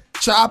 band,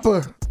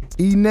 Chopper,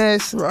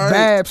 Ines, right.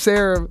 Bab,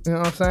 Sarah, you know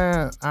what I'm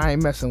saying? I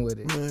ain't messing with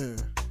it. Man.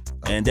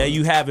 And there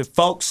you have it,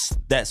 folks.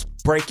 That's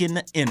breaking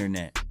the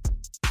internet.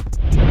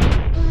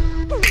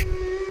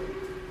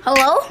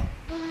 Hello?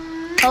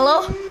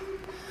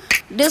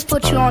 This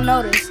put you on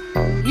notice.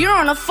 You're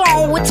on the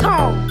phone with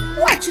Tone.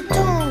 What you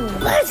doing?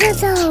 What you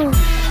doing?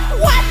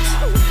 What?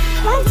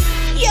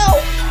 Yo.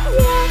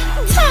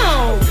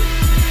 Tone.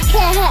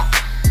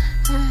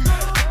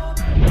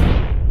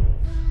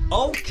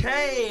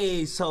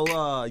 Okay, so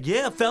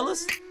yeah,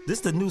 fellas, this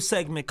is the new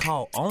segment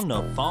called On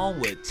the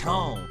Phone with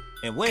Tone.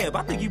 And Webb,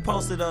 I think you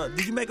posted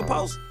did you make a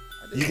post?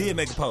 You did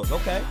make a post.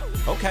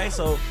 Okay,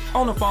 so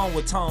On the Phone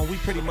with Tone, we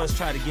pretty much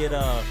try to get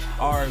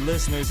our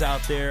listeners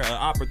out there an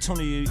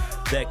opportunity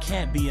that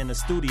can't be in the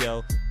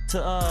studio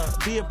to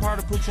be a part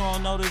of Put You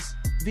On Notice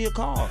via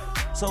call.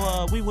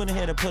 So we went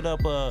ahead and put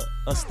up a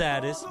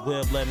status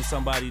with letting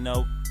somebody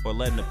know, or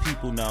letting the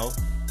people know,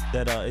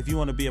 that if you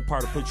want to be a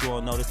part of Put You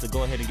On Notice, to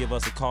go ahead and give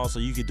us a call so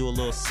you can do a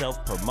little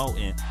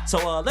self-promoting.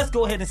 So let's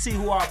go ahead and see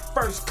who our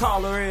first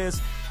caller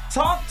is.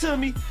 Talk to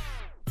me.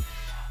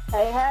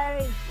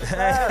 Hey.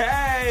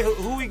 Hey,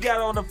 who we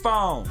got on the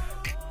phone?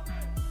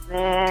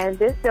 Man,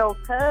 this your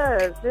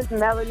cuz. This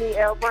Melanie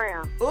L.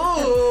 Brown.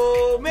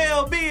 Ooh,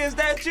 Mel B, is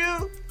that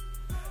you?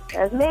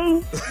 That's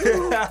me.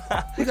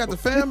 You got the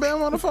fam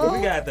bam on the phone?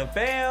 We got the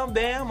fam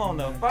bam on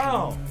the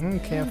phone.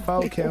 Can't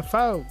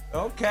fold.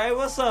 Okay,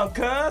 what's up,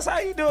 cuz? How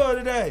you doing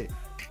today?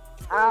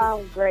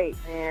 I'm great,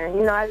 man.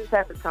 You know, I just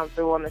have to come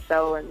through on the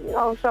show and,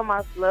 show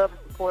my love and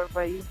support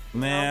for you.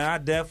 Man, I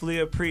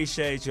definitely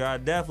appreciate you. I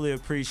definitely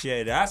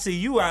appreciate it. I see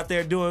you out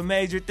there doing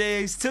major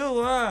things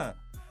too, huh?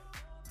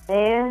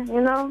 And,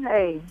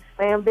 hey,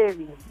 staying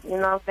busy. You know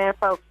what I'm saying,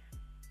 folks?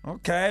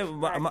 Okay,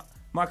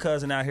 my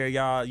cousin out here,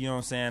 y'all, you know what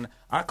I'm saying?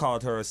 I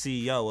called her a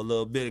CEO a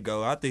little bit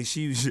ago. I think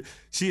she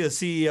a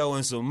CEO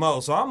and some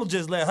more. So I'm going to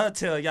just let her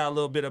tell y'all a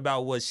little bit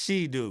about what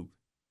she do.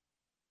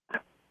 All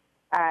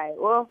right,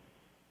 well,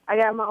 I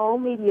got my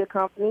own media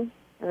company.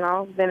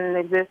 Been in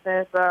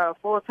existence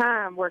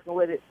full-time, working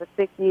with it for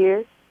 6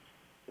 years.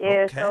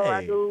 Yeah, okay. So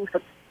I do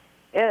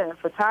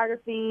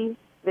photography,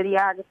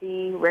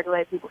 videography,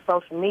 regulate people's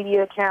social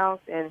media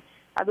accounts, and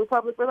I do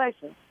public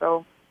relations.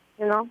 So,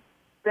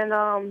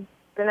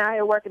 been out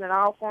here working in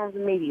all forms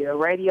of media: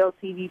 radio,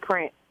 TV,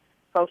 print,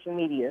 social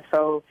media.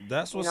 So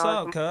that's what's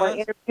up,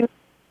 cuz.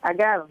 I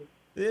got them.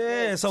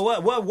 Yeah. So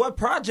what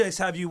projects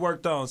have you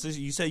worked on? Since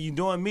you say you're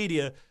doing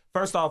media,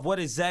 first off, what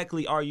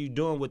exactly are you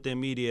doing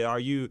within media? Are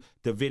you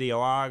the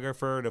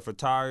videographer, the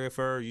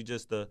photographer? You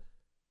just the?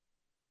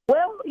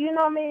 Well,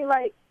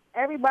 like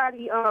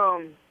everybody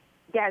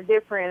got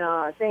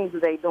different things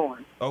that they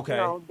doing.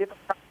 Okay.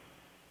 Different.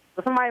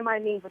 So somebody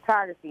might need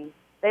photography.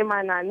 They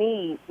might not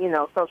need,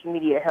 social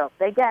media help.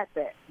 They got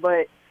that.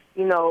 But,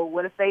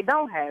 what if they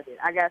don't have it?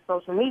 I got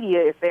social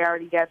media if they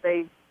already got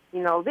their,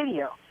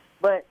 video.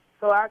 But,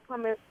 so I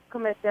come at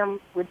them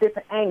with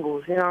different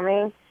angles, you know what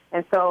I mean?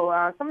 And so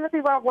some of the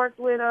people I've worked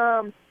with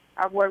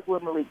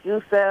Malik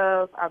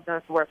Yusuf. I've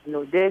done some work for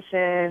New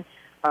Edition,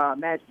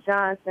 Magic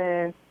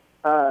Johnson.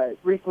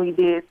 Recently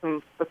did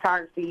some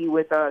photography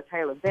with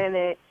Taylor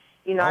Bennett.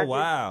 Oh,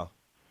 wow.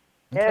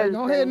 Okay,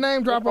 go ahead and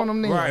name drop on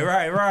them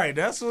niggas. Right.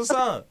 That's what's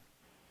up.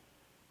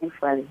 You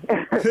funny.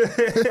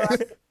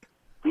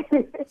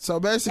 So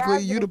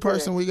basically, you the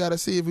person we got to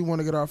see if we want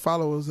to get our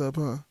followers up,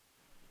 huh?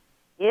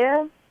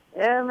 Yeah,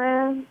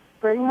 man,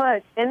 pretty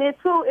much. And then,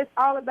 too, it's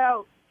all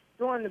about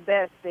doing the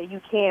best that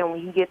you can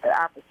when you get the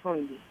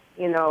opportunity,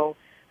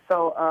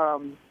 So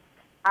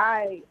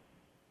I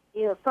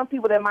you know, some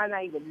people that might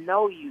not even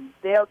know you,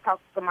 they'll talk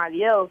to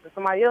somebody else, and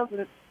somebody else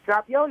will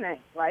drop your name.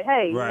 Like,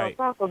 hey, you know,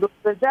 so-and-so do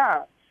a good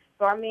job.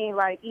 So, I mean,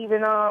 like,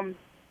 even,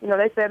 you know,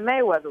 they said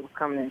Mayweather was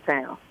coming in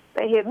town.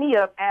 They hit me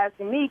up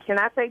asking me, can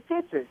I take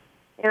pictures?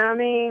 You know what I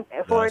mean?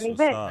 For an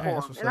event for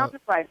them. And I'm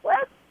just like,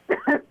 what?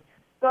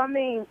 So, I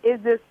mean,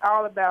 it's just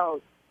all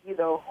about, you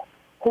know,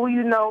 who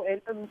you know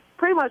and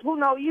pretty much who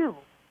know you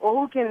or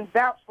who can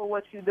vouch for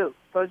what you do.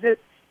 So just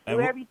do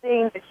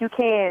everything that you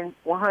can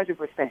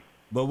 100%.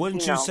 But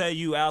wouldn't you say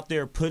you out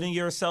there putting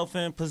yourself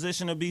in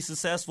position to be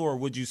successful, or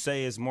would you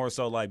say it's more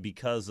so like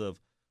because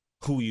of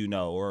who you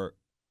know? Or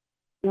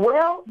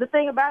well, the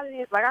thing about it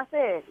is, like I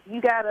said,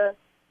 you gotta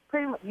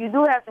you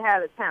do have to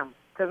have the talent,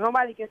 because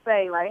nobody can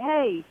say like,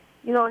 hey,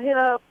 you know, hit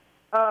up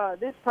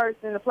this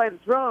person to play the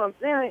drums.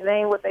 They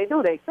ain't what they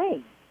do. They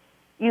sing.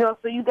 You know,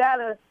 so you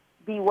gotta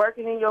be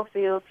working in your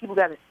field. People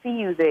gotta see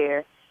you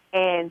there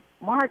and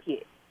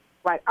market.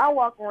 Like I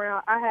walk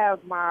around,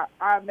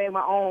 I made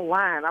my own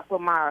line. I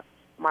put my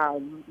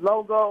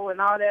logo and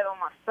all that on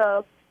my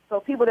stuff, so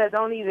people that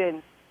don't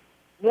even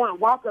want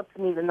to walk up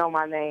to me to know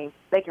my name,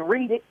 they can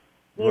read it,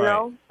 you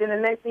know. Then the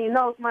next thing you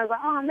know, somebody's like,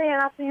 oh, man,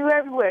 I see you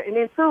everywhere. And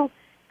then, too,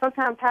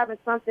 sometimes having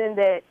something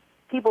that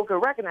people could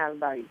recognize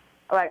about you.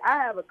 Like, I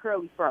have a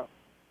curly fro,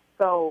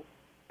 so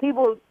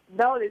people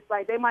notice,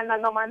 like, they might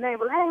not know my name,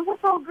 but, hey,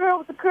 what's old girl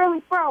with the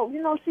curly fro?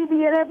 You know, she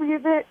be at every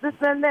event, this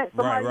and that.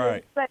 Somebody will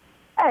say,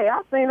 hey,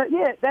 I've seen it.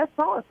 Yeah, that's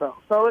so-and-so.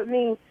 So it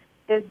means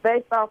it's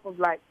based off of,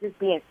 like, just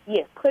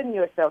putting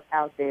yourself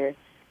out there.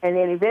 And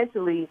then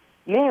eventually,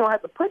 you ain't going to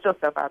have to put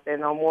yourself out there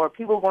no more.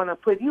 People are going to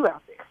put you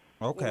out there.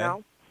 Okay. You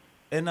know?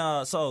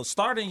 And so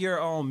starting your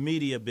own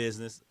media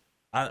business,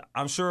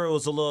 I'm sure it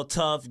was a little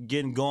tough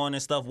getting going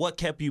and stuff. What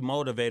kept you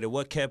motivated?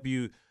 What kept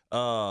you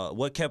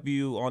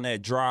on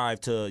that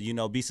drive to, you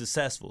know, be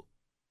successful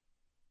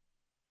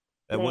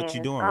at what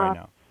you're doing right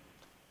now?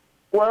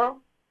 Well,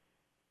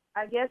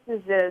 I guess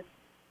it's just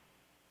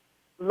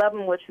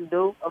loving what you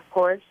do, of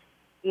course.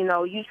 You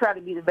know, you try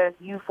to be the best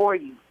you for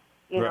you.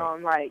 You know,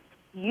 and like,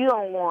 you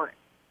don't want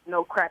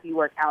no crappy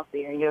work out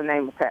there and your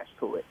name attached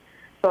to it.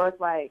 So it's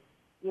like,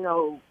 you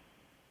know,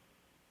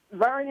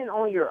 learning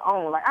on your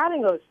own. Like, I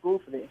didn't go to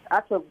school for this.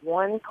 I took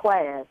one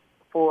class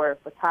for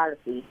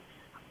photography,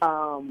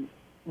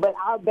 but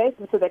I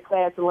basically took that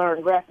class to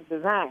learn graphic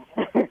design.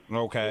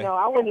 Okay. You know,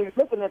 I wasn't even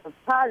looking at the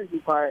photography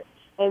part.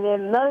 And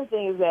then another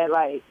thing is that,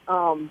 like,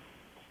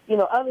 you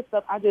know, other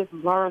stuff I just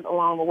learned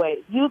along the way.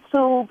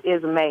 YouTube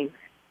is amazing.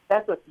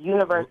 That's a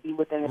university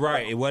within itself.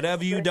 Right.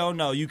 Whatever you don't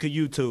know, you can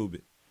YouTube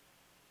it.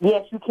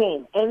 Yes, you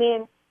can. And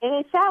then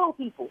shadow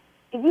people.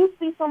 If you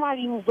see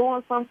somebody who's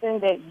doing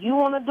something that you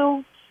want to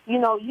do, you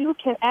know, you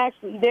can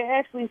there's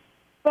actually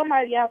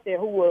somebody out there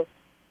who will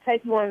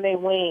take you under their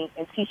wing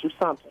and teach you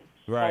something.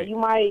 Right. You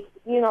might,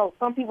 you know,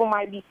 some people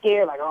might be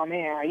scared, like, oh,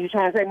 man, are you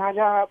trying to take my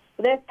job?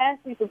 But there's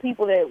actually some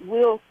people that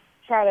will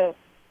try to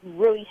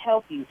really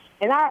help you.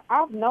 And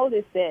I've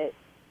noticed that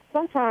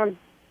sometimes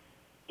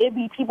it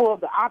be people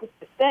of the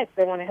opposite sex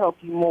that want to help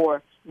you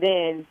more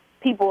than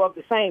people of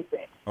the same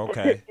sex.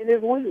 Okay. And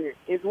it's weird.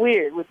 It's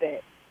weird with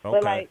that. Okay.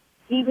 But, like,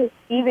 even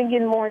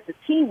getting more into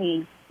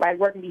TV, like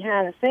working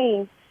behind the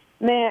scenes,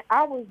 man,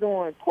 I was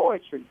doing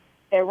poetry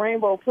at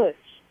Rainbow Push.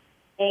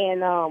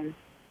 And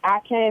I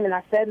came and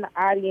I sat in the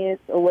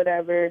audience or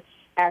whatever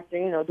after,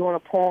 you know, doing a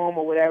poem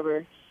or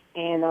whatever.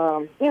 And, you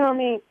know what I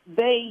mean?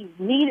 They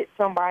needed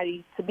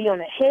somebody to be on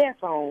the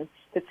headphones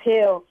to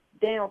tell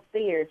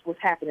downstairs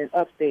what's happening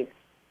upstairs.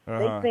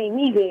 They seen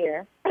me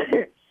there,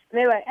 and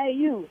they're like, hey,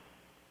 you,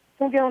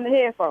 come get on the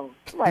headphones.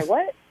 I'm like,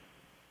 what?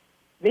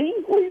 Me?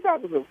 Who are you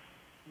talking to?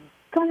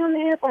 Come on the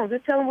headphones.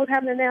 Just tell them what's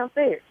happening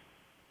downstairs.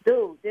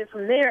 Dude, then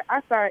from there,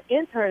 I started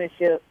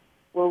internship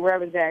with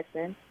Reverend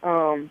Jackson,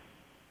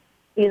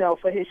 you know,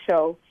 for his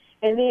show.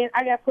 And then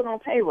I got put on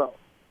payroll.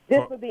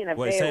 Just for being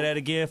available. Wait, say that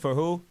again. For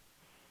who?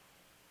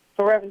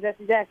 For Reverend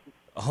Jesse Jackson.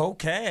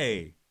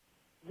 Okay.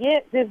 Yeah,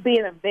 just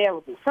being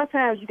available.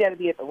 Sometimes you got to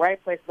be at the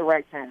right place at the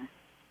right time,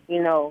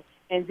 you know,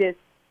 and just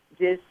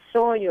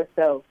showing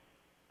yourself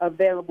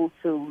available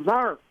to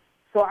learn.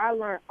 So I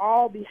learned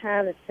all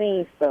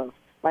behind-the-scenes stuff,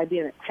 like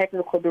being a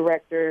technical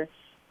director,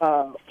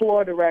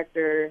 floor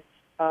director,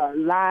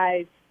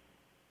 live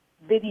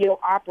video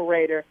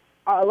operator.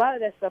 A lot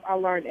of that stuff I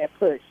learned at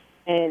Push.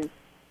 And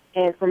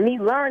for me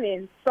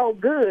learning so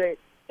good,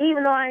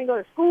 even though I ain't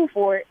go to school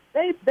for it,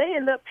 they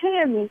end up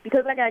paying me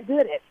because I got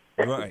good at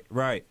it.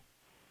 Right.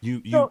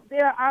 So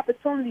there are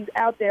opportunities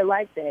out there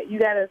like that. You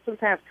got to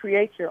sometimes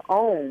create your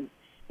own,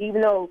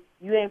 even though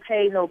you ain't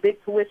paid no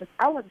big tuition.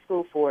 I went to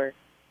school to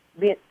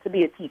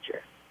be a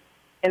teacher,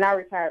 and I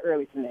retired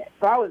early from that.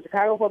 So I was a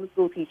Chicago public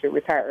school teacher,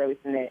 retired early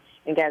from that,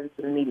 and got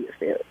into the media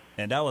field.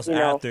 And that was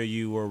after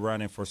you were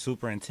running for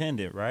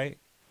superintendent, right?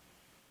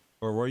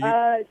 Or were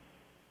you?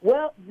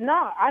 Well,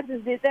 no, I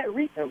just did that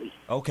recently.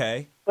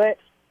 Okay.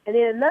 And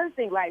then another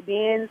thing, like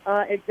being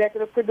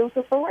executive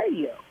producer for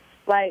radio.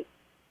 Like,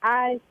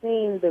 I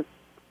seen the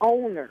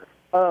owner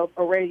of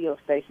a radio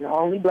station, the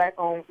only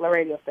black-owned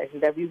radio station,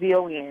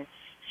 WVON.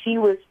 She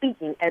was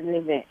speaking at an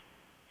event.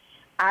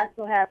 I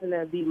so happen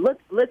to be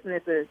listening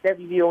to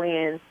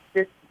WVON,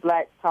 this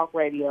Black Talk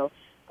Radio,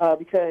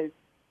 because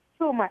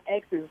two of my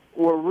exes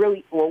were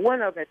really, well,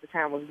 one of them at the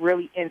time was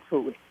really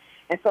into it.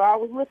 And so I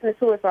was listening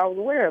to it, so I was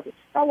aware of it.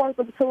 So I walked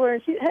up to her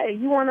and she, hey,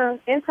 you want to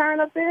intern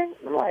up there?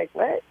 I'm like,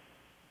 what?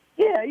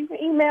 Yeah, you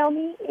can email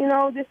me,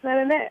 this, that,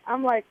 and that.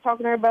 I'm like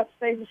talking to her about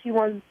the station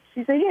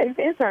she said, yeah, you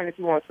can intern if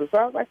you want to. So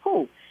I was like,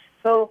 cool.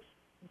 So,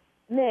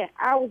 man,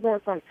 I was doing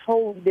something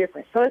totally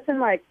different. So it's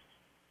like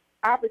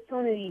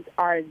opportunities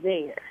are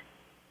there.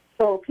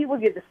 So people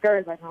get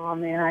discouraged, like, oh,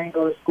 man, I ain't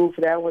go to school for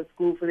that. I went to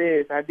school for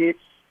this. I did.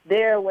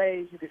 There are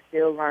ways you can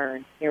still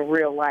learn in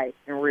real life,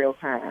 in real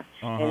time.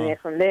 And then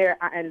from there,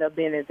 I ended up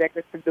being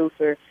executive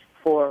producer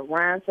for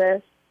Rhyme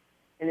Fest.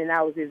 And then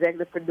I was the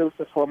executive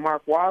producer for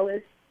Mark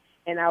Wallace.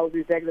 And I was the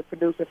executive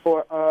producer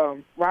for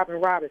Robin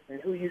Robinson,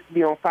 who used to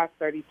be on Fox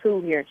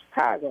 32 here in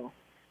Chicago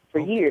for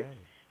years.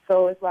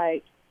 So it's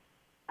like,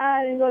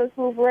 I didn't go to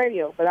school for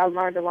radio, but I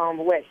learned along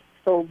the way.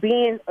 So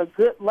being a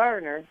good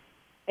learner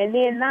and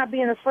then not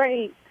being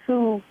afraid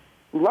to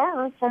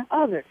learn from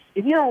others.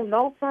 If you don't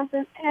know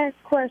something, ask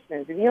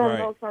questions. If you don't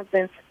know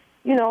something,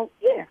 do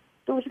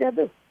what you got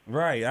to do.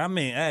 Right. I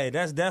mean, hey,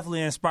 that's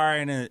definitely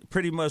inspiring and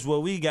pretty much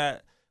what we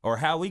got or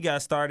how we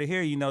got started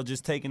here,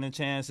 just taking a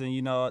chance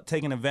and,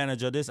 taking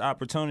advantage of this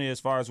opportunity as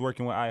far as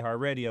working with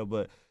iHeartRadio.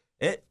 But,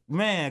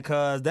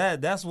 cuz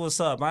that's what's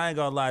up. I ain't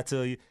going to lie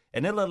to you.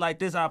 And it looked like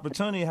this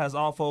opportunity has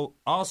also,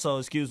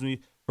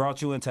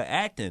 brought you into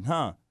acting,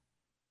 huh?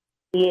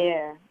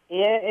 Yeah,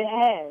 it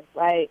has.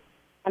 Like,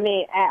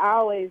 I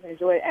always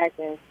enjoyed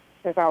acting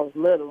since I was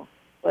little.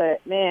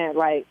 But, man,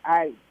 like,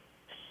 I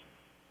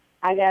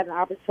got an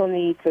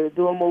opportunity to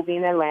do a movie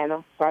in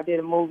Atlanta. So I did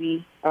a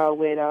movie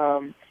with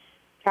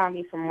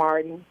Tommy from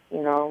Martin,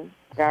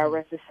 God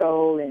rest his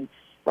soul, and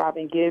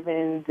Robin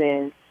Givens,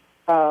 and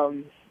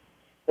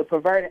the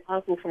perverted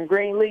uncle from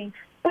Greenleaf.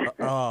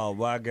 Oh,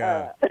 my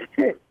God.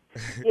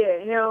 Yeah,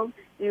 him.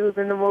 He was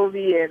in the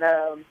movie. And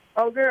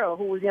girl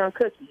who was Young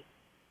Cookie,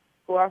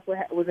 who also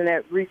was in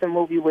that recent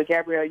movie with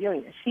Gabrielle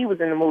Union. She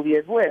was in the movie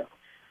as well.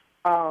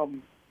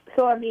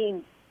 So,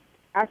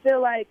 I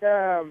feel like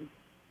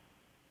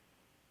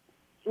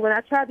when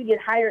I tried to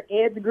get higher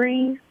ed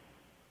degrees,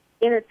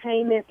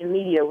 entertainment and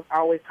media was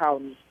always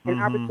calling me.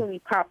 An opportunity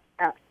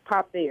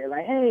popped there.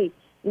 Like, hey,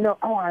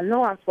 I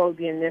know I'm supposed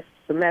to be in this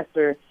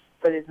semester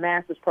for this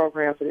master's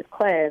program for this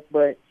class,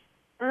 but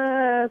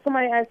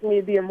somebody asked me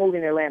to be a movie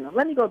in Atlanta.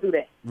 Let me go do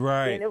that.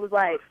 Right. And it was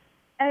like,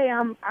 hey,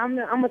 I'm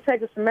gonna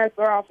take a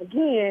semester off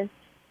again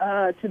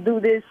to do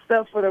this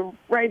stuff for the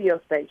radio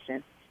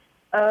station.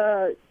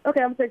 Okay,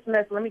 I'm gonna take a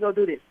semester. Let me go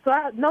do this. So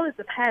I noticed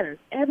the patterns.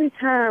 Every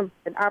time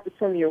an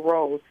opportunity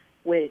arose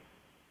with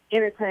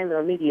entertainment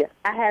or media,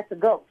 I had to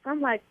go. So I'm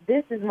like,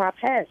 this is my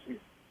passion.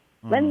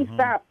 Let me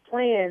stop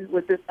playing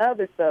with this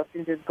other stuff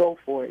and just go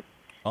for it.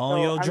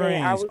 Own your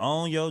dreams.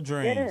 Own your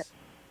dreams.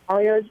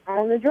 Yeah,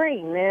 on the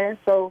dream, man.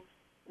 So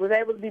was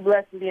able to be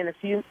blessed to be in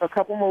a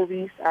couple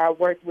movies. I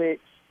worked with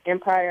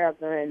Empire. I've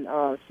done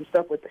some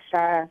stuff with The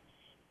Chi.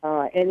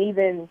 And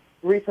even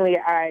recently,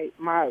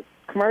 my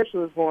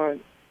commercial is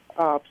going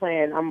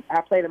playing.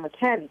 I played a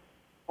mechanic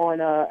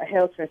on a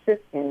Health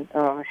Franciscan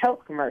health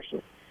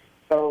commercial.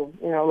 So,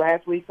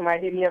 last week somebody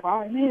hit me up,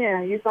 oh,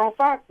 man, you're on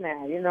Fox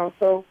now,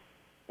 So,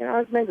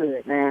 it's been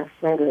good, man.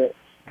 It's been good.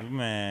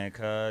 Man,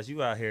 cuz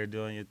you out here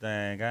doing your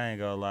thing. I ain't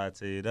going to lie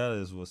to you. That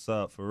is what's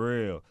up for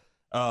real.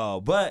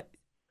 But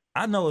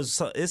I know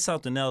it's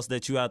something else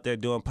that you out there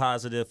doing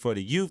positive for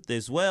the youth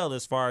as well,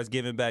 as far as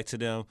giving back to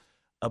them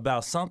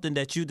about something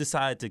that you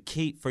decided to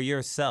keep for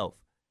yourself.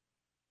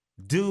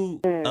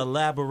 Do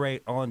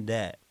elaborate on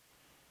that.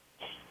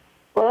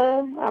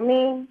 Well,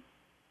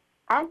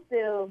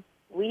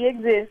 we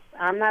exist.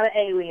 I'm not an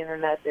alien or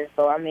nothing.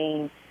 So,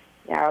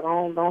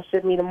 y'all don't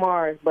ship me to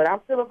Mars. But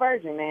I'm still a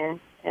virgin, man.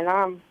 And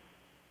I'm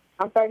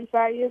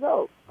 35 years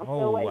old. I'm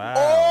still waiting. Wow.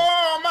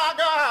 Oh, my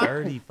God.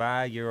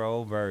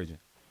 35-year-old virgin.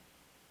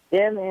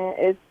 Yeah,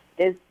 man.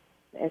 It's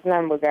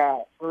nothing but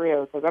God, for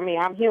real. Because,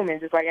 I'm human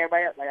just like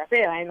everybody else. Like I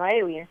said, I ain't no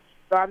alien.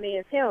 So,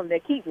 it's him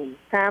that keep me.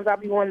 Times I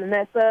be wanting to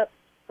mess up.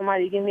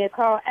 Somebody give me a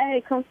call.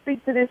 Hey, come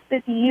speak to this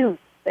 50 youth.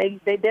 They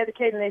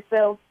dedicating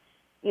themselves,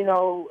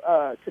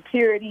 to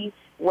purity,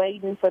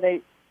 waiting for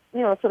till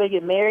they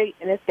get married,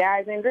 and it's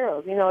guys and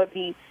girls. It'd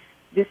be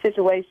just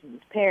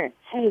situations, parents,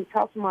 hey,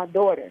 talk to my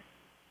daughter.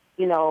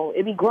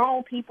 It'd be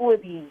grown people,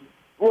 it'd be,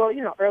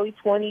 early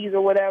 20s or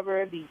whatever,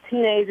 it'd be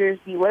teenagers,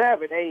 be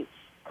whatever. They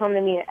come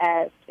to me and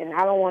ask, and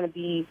I don't want to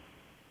be,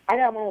 I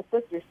got my own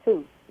sisters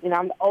too.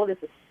 I'm the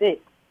oldest of 6,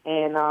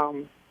 and,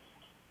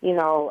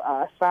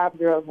 5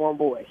 girls, 1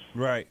 boy.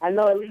 Right. I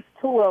know at least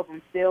 2 of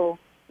them still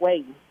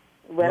waiting.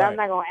 But right. I'm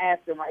not going to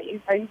ask them, are you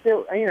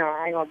still, I ain't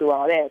going to do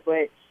all that.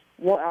 But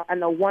I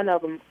know one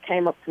of them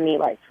came up to me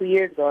like 2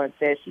 years ago and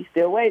said she's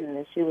still waiting.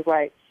 And she was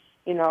like,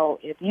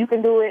 if you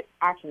can do it,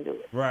 I can do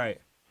it. Right.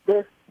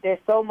 There's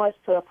so much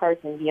to a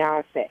person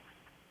beyond sex,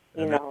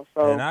 So,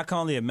 and I can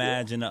only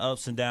imagine the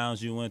ups and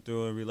downs you went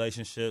through in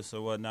relationships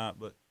or whatnot.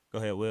 But go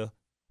ahead, Will.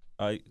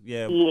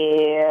 Yeah.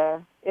 Yeah.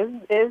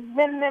 It's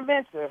been an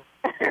adventure.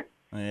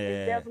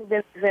 It's definitely been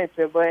an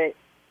adventure, but,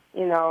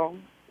 you know.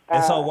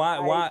 And so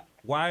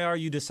why are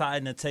you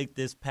deciding to take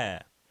this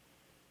path?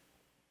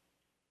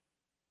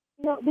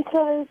 You know,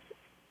 because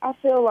I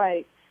feel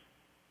like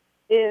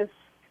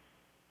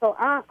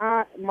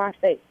my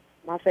faith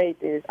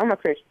is, I'm a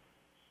Christian.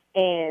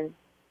 And,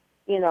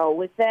 you know,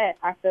 with that,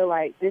 I feel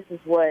like this is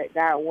what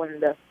God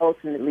wanted us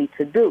ultimately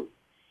to do.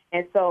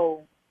 And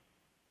so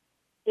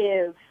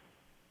if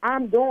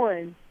I'm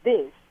doing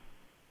this,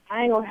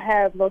 I ain't going to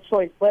have no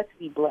choice but to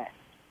be blessed.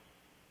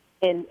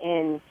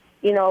 And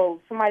you know,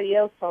 somebody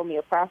else told me,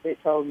 a prophet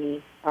told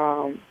me,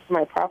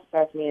 somebody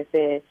prophesied to me and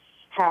said,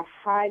 how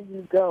high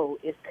you go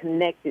is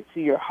connected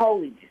to your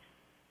holiness.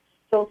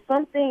 So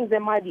some things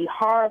that might be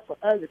hard for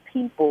other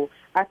people,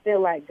 I feel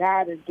like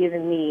God has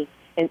given me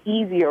an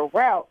easier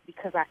route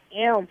because I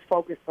am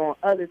focused on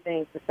other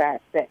things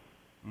besides sex.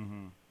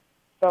 Mm-hmm.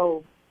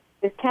 So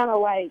it's kind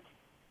of like,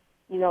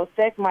 you know,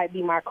 sex might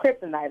be my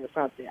kryptonite or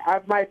something. I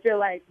might feel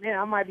like, man,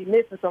 I might be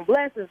missing some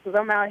blessings because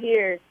I'm out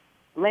here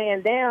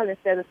laying down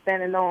instead of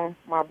standing on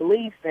my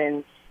beliefs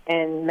and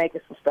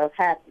making some stuff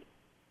happen,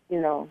 you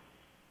know.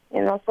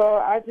 So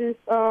I just,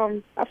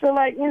 I feel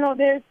like, you know,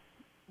 there's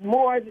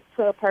more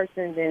to a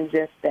person than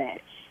just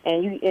that.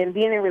 And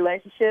being in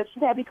relationships,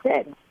 you gotta be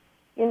creative.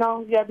 You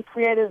know, you gotta be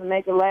creative and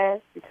make it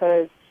last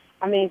because,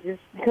 I mean,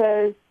 just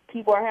because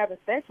people are having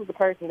sex with the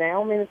person, they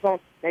don't mean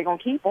they're gonna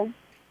keep them.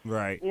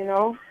 Right. You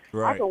know?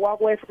 Right. I could walk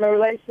away from a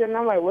relationship and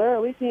I'm like, well,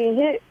 at least he ain't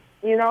hit.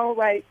 You know,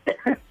 like,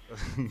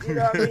 you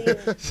know what I mean?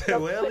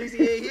 Well, at least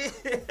he ain't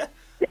hit.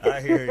 I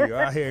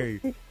hear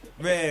you.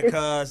 Man,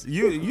 cuz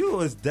you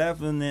was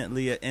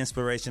definitely an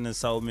inspiration to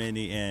so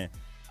many, and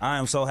I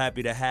am so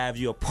happy to have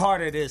you a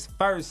part of this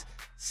first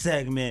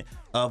segment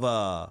of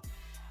On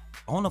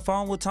the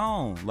Phone with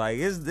Tone. Like,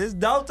 it's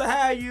dope to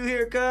have you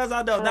here, cuz.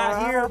 I know,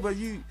 not here, but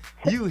you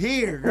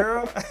here,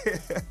 girl.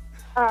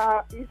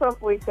 You're so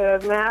sweet,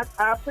 cuz, man.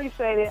 I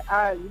appreciate it.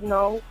 I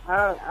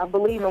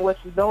believe in what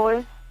you're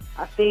doing.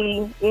 I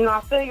feel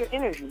your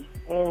energy,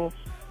 and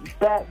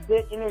that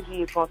good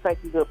energy is going to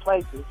take you good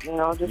places, you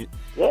know,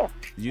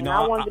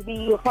 I wanted to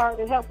be a part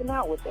of helping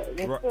out with that.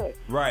 It's good.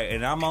 Right,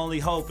 and I'm only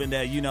hoping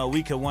that, you know,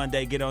 we can one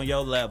day get on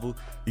your level,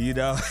 you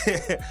know.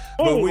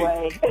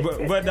 Anyway.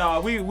 but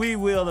no, we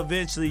will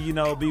eventually, you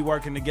know, be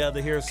working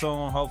together here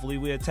soon. Hopefully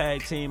we'll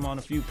tag team on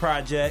a few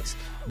projects.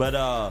 But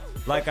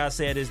like I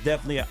said, it's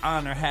definitely an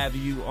honor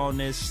having you on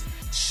this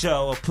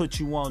show or put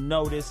you on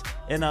notice.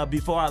 And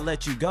before I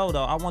let you go,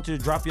 though, I want you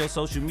to drop your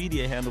social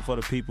media handle for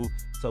the people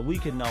so we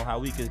can know how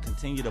we can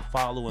continue to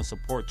follow and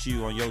support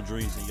you on your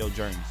dreams and your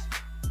journeys.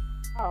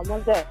 Oh, my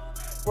God.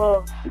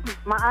 Well,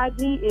 my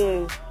IG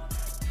is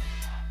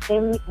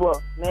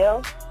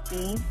Mel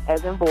B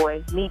as in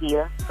boy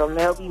media, so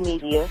Mel B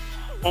Media,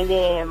 and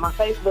then my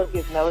Facebook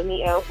is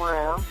Melanie L.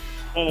 Brown,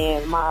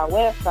 and my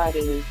website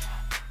is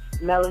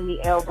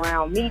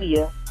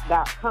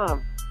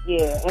MelanieLBrownMedia.com.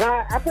 Yeah, and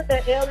I put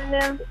that L in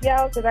there,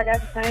 y'all, because I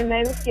got the same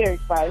name as Scary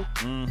Spice.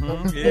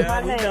 Mm-hmm.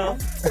 Yeah, we know.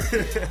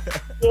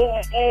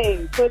 Yeah, hey,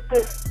 you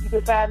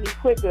can find me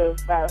quicker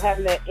by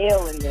having that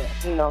L in there.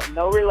 You know,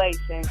 no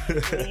relation. In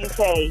the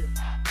UK,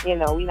 you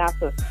know, we not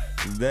sisters.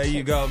 There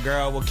you go,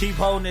 girl. Well, keep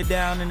holding it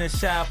down in the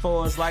shop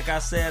for us. Like I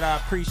said, I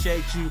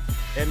appreciate you,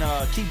 and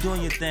keep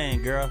doing your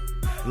thing, girl.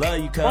 Love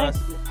you, cuz.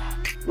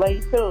 Love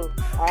you, too.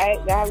 All right,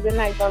 y'all have a good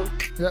night, folks.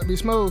 Yeah, be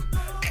smooth.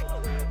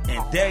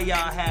 And there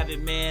y'all have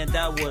it, man.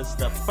 That was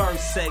the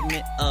first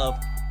segment of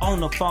On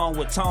the Phone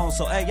with Tone.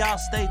 So, hey, y'all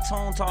stay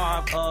tuned to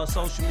our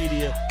social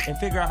media and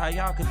figure out how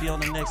y'all could be on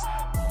the next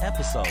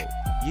episode.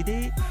 You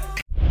dig?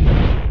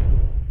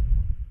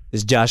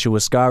 It's Joshua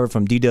Scarver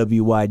from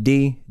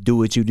DWYD. Do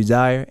what you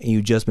desire, and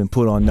you just been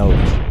put on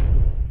notice.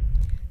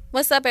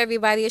 What's up,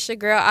 everybody? It's your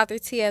girl, author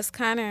T.S.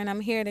 Connor, and I'm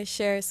here to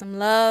share some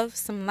love,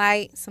 some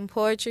light, some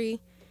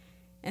poetry,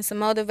 and some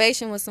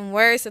motivation with some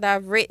words that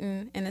I've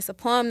written. And it's a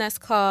poem that's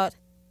called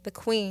The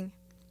Queen.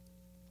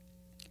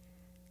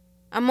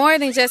 I'm more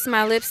than just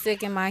my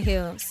lipstick and my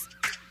heels.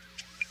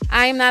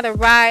 I am not a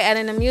ride at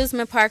an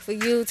amusement park for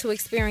you to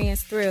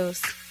experience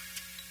thrills.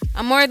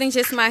 I'm more than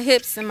just my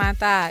hips and my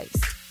thighs.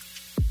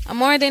 I'm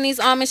more than these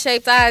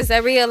almond-shaped eyes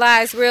that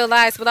realize real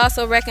lies, but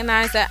also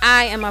recognize that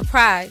I am a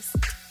prize.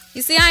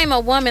 You see, I am a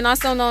woman,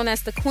 also known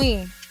as the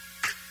queen.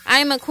 I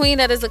am a queen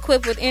that is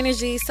equipped with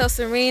energy so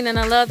serene and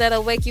a love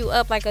that'll wake you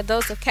up like a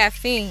dose of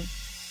caffeine.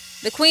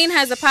 The queen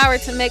has the power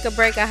to make or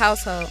break a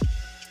household.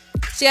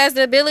 She has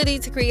the ability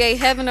to create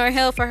heaven or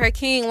hell for her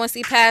king once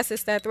he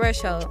passes that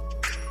threshold.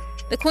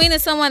 The queen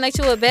is someone that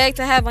you would beg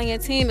to have on your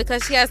team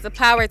because she has the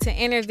power to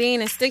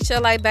intervene and stitch your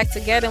life back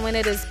together when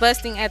it is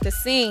busting at the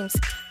seams.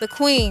 The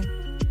queen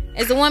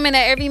is the woman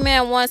that every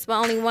man wants but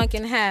only one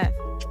can have.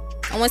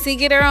 And once he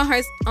get her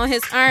on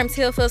his arms,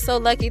 he'll feel so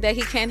lucky that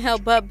he can't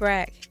help but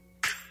brag.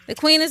 The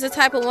queen is the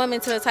type of woman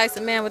to entice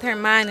a man with her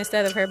mind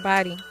instead of her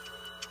body.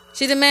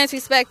 She demands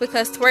respect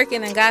because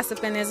twerking and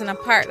gossiping isn't a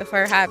part of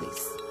her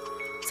hobbies.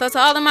 So to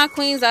all of my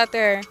queens out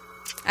there,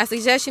 I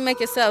suggest you make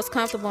yourselves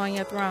comfortable on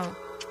your throne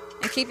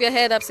and keep your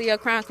head up so your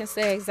crown can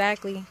stay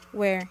exactly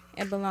where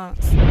it belongs.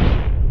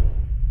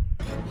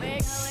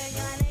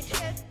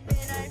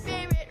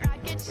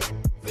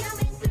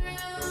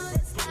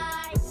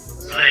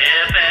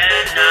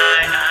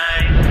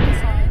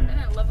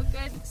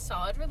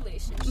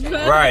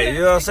 Right, you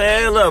know what I'm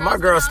saying? Look, my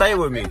girl stay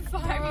with me. 5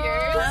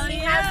 years.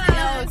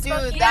 No,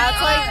 dude,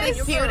 that's like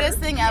the cutest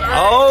thing ever.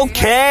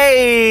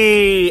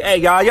 Okay. Hey,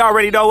 y'all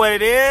already know what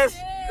it is?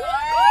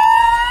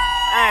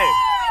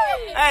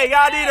 Hey,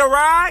 y'all need a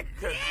ride?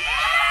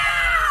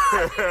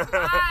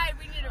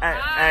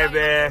 Hey,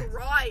 man.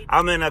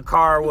 I'm in a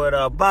car with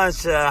a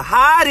bunch of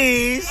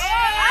hotties.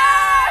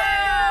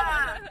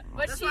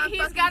 But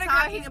he's got a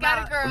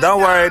girl.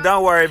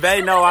 Don't worry.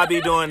 They know I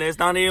be doing this.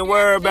 Don't even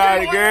worry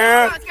about it,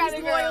 girl.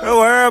 Don't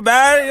worry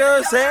about it, you know what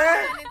I'm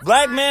saying?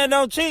 Black man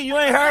don't cheat. You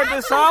ain't heard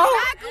this song?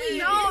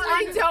 No,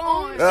 I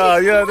don't. Oh,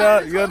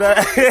 you know.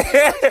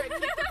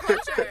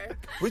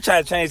 We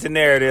try to change the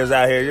narratives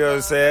out here, you know what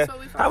I'm saying?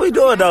 How we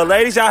doing, though,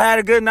 ladies? Y'all had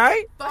a good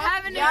night?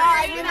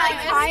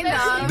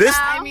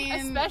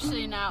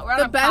 Especially now.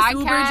 The best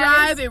Uber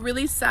drive, it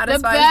really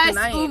satisfies the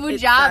night. Uber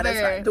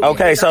driver.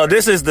 Okay, so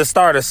this is the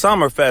start of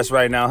Summerfest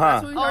right now,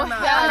 huh? Oh,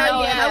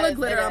 hell yeah. Hella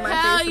glitter on my face.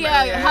 Hell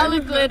yeah, hella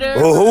glitter.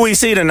 Who we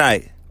see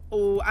tonight?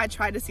 Oh, I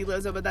tried to see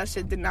Lizzo, but that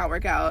shit did not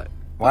work out.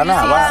 Why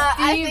not? Why?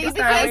 I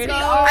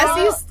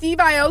see Steve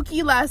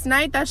Aoki last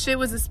night. That shit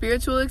was a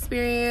spiritual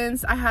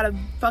experience. I had a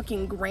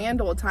fucking grand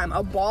old time,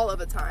 a ball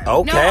of a time.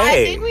 Okay. No,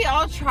 I think we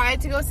all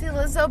tried to go see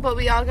Lizzo, but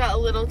we all got a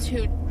little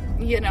too, A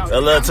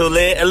little too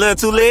lit?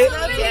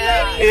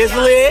 Yeah. It's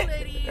lit?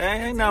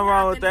 Ain't nothing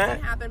wrong with that.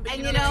 And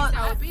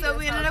so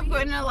we ended up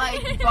going to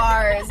like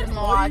bars in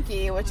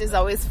Milwaukee, which is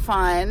always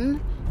fun.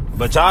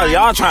 But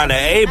y'all trying to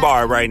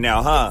A-bar right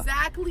now, huh?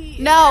 Exactly.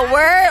 No,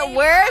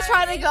 we're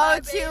trying to go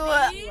to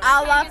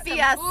A La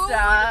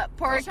Fiesta,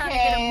 Porque.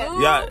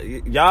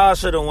 Y'all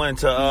should have went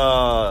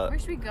to Where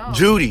should we go?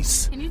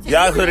 Judy's.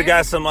 Y'all could have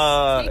got some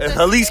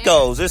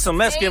Jalisco's. There's some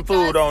Mexican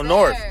food on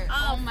North.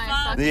 Oh my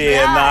fucking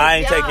Yeah, nah, I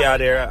ain't take y'all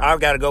there. I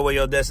gotta go where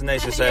your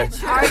destination say.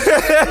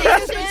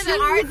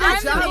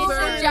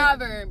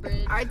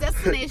 Our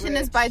destination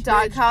is by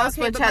Doghouse,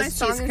 which has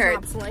cheese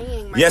curds.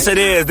 Yes, it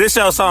is. This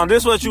your song.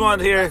 This what you want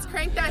to hear.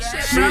 Crank that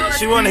shit,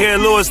 She want to hear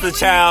Louis the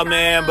Child,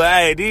 man. But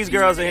hey, these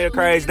girls in here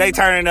crazy. They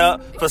turning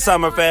up for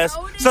Summerfest.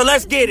 So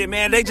let's get it,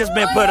 man. They just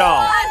been put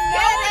on. Let's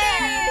get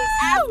it.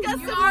 Ask us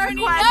some more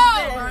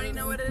questions. already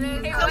know what it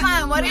is. Come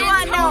on, what do you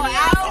want to know?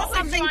 Ask us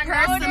something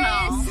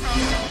personal.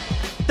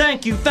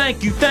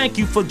 Thank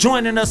you for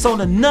joining us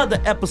on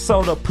another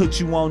episode of Put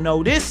You On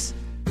Notice.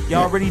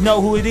 Y'all already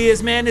know who it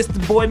is, man. It's the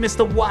boy,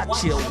 Mr.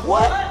 Watch Your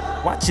What?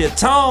 Watch Your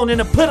Tone, and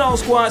the Put On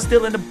Squad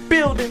still in the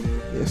building.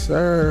 Yes,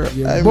 sir.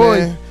 Hey, boy.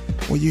 man,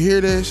 when you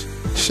hear this,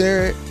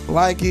 share it,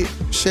 like it,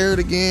 share it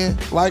again,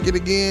 like it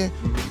again.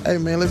 Hey,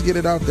 man, let's get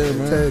it out there,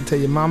 man. Tell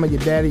your mama,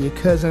 your daddy, your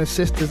cousins,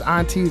 sisters,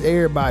 aunties,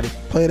 everybody.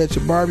 Play it at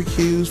your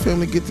barbecues,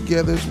 family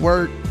get-togethers,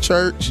 work,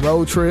 church,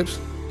 road trips.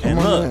 And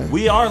look,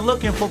 we are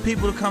looking for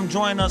people to come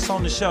join us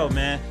on the show,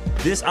 man.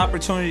 This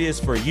opportunity is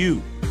for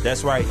you.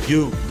 That's right,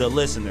 you, the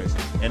listeners.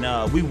 And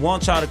we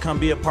want y'all to come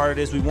be a part of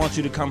this. We want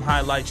you to come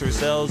highlight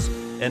yourselves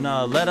and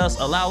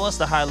allow us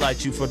to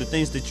highlight you for the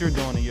things that you're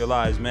doing in your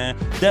lives, man.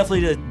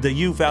 Definitely the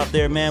youth out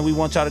there, man. We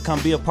want y'all to come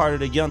be a part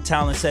of the Young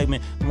Talent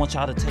segment. We want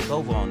y'all to take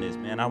over on this,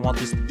 man. I want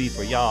this to be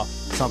for y'all,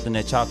 something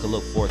that y'all can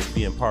look forward to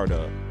being part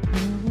of.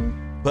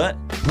 But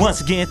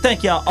once again,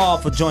 thank y'all all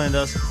for joining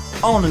us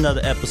on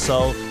another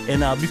episode.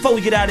 And before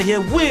we get out of here,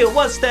 Will,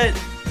 what's that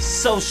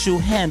social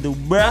handle,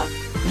 bruh?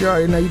 You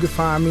already know you can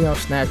find me on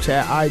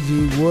Snapchat,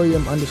 IG,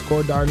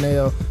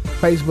 William_Darnell,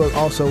 Facebook,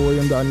 also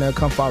William Darnell.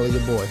 Come follow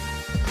your boy.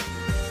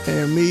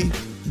 And me,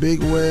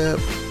 Big Web,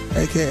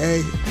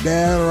 a.k.a.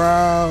 Dad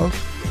Raw.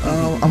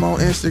 I'm on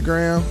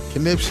Instagram,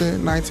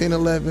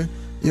 Conniption1911.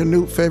 Your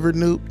Noop favorite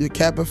Noop, your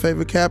Kappa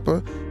favorite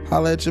Kappa.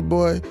 Holla at your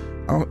boy.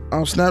 On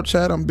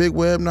Snapchat, I'm Big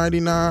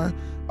Web99.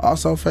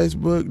 Also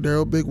Facebook,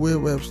 Daryl Big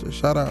Web Webster.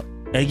 Shout out.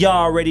 And y'all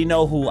already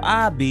know who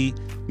I be.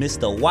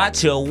 Mr.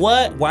 Watch Your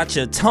What? Watch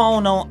Your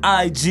Tone on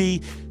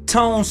IG.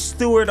 Tone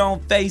Stewart on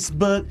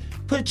Facebook.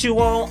 Put You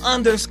On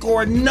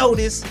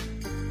 _notice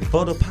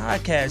for the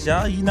podcast,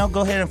 y'all. You know,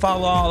 go ahead and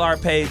follow all our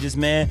pages,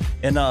 man.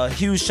 And a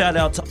huge shout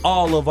out to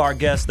all of our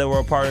guests that were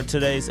a part of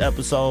today's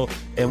episode.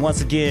 And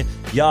once again,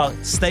 y'all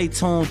stay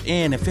tuned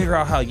in and figure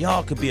out how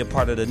y'all could be a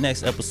part of the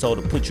next episode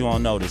to Put You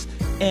On Notice.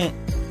 And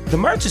the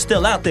merch is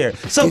still out there.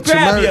 So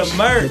grab your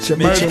merch. Get your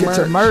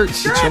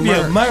merch. Grab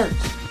your merch.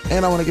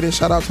 And I want to get a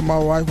shout out to my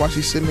wife while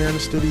she's sitting there in the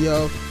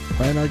studio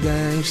playing her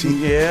game.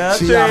 She out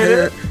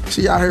here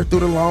through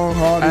the long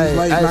haul, these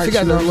late nights. She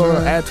got a little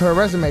add to her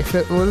resume.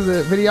 What is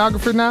it?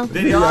 Videographer now?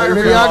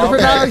 Videographer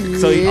now? Yeah.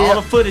 So all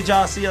the footage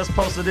y'all see us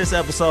post of this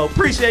episode.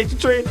 Appreciate you,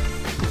 Trent.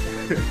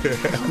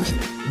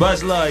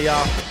 Much love,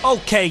 y'all.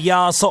 Okay,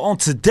 y'all. So on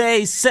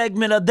today's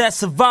segment of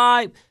That's a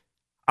Vibe,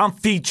 I'm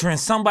featuring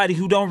somebody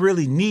who don't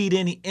really need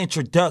any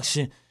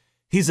introduction.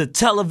 He's a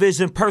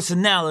television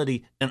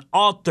personality, an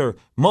author,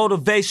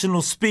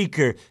 motivational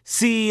speaker,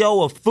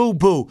 CEO of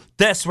FUBU.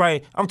 That's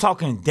right, I'm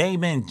talking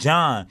Daymond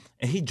John.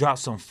 And he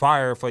dropped some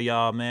fire for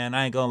y'all, man.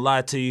 I ain't gonna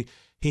lie to you.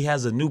 He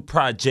has a new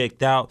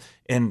project out,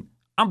 and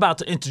I'm about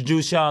to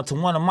introduce y'all to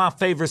one of my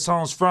favorite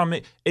songs from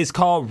it. It's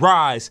called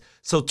Rise.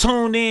 So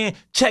tune in,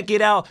 check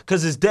it out,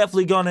 because it's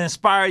definitely going to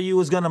inspire you.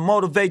 It's going to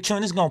motivate you,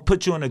 and it's going to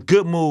put you in a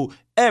good mood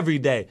every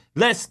day.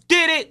 Let's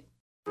get it.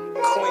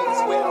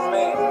 Queens where I'm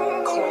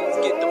at. Queens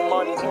get the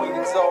money.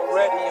 Queens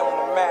already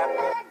on the map.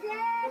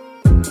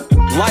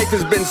 Life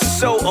has been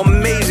so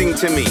amazing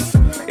to me.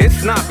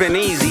 It's not been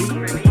easy.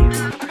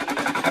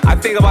 I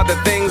think about the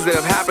things that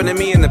have happened to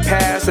me in the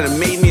past and have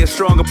made me a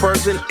stronger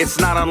person. It's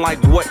not unlike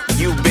what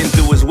you've been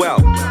through as well.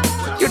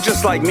 You're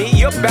just like me,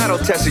 you're battle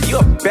tested,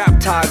 you're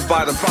baptized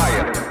by the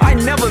fire. I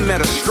never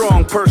met a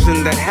strong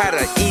person that had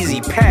an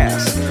easy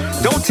past.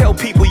 Don't tell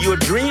people your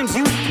dreams,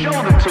 you show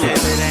them to them.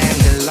 David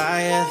and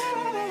Goliath.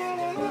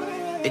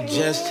 It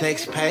just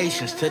takes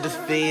patience to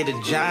defeat a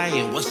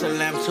giant. What's a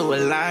lamb to a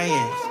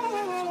lion?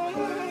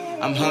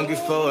 I'm hungry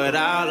for it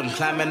all, I'm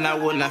climbing, I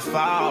will not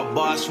fall.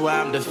 Boss, where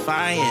I'm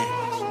defiant.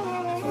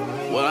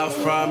 Where I'm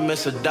from,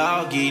 it's a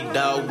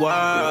dog-eat-dog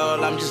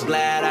world. I'm just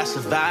glad I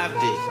survived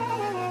it.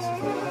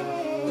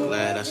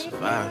 Glad I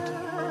survived it.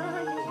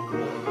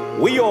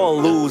 We all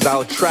lose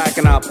our track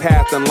and our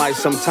path in life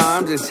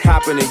sometimes. It's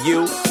happened to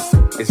you.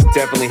 It's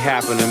definitely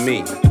happened to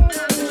me.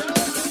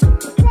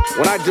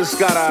 When I just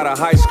got out of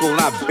high school,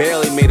 and I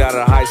barely made out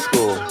of high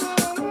school,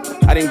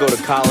 I didn't go to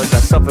college.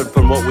 I suffered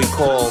from what we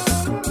call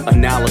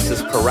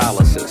analysis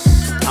paralysis.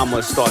 I'm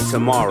gonna start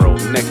tomorrow,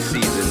 next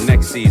season,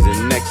 next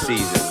season, next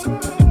season.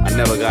 I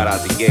never got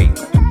out the gate.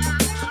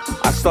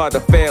 I started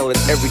to fail at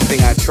everything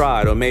I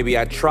tried, or maybe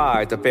I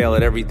tried to fail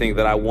at everything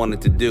that I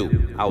wanted to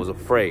do. I was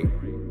afraid.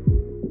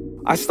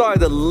 I started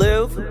to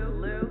live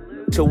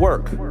to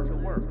work.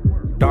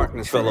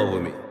 Darkness fell over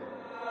me.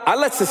 I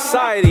let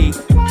society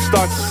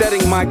start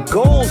setting my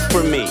goals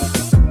for me.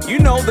 You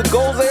know, the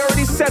goals they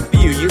already set for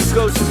you. You're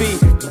supposed to be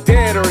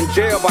dead or in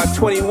jail by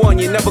 21.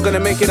 You're never gonna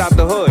make it out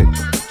the hood.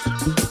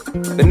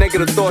 The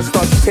negative thoughts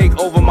start to take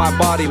over my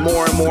body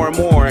more and more and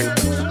more. And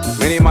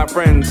many of my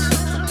friends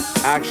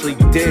actually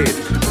did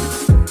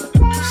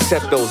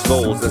set those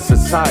goals that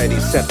society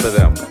set for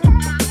them.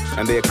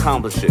 And they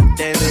accomplished it.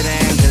 David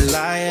and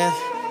Goliath.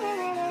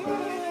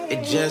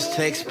 It just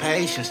takes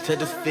patience to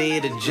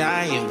defeat a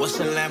giant. What's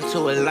a lamb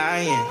to a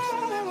lion?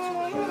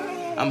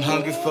 I'm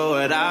hungry for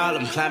it all.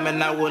 I'm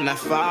climbing, I will not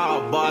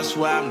fall. Boss,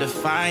 where I'm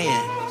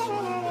defiant.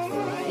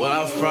 Where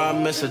I'm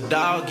from, it's a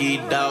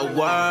dog-eat-dog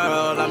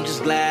world. I'm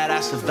just glad I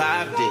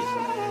survived it.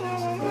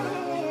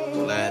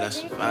 Glad I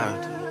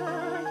survived it.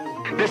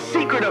 The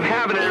secret of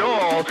having it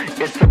all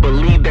is to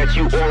believe that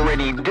you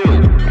already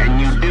do,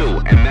 and you do,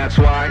 and that's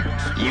why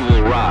you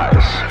will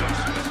rise.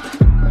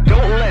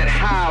 Don't let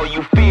how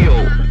you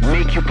feel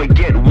make you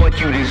forget what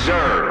you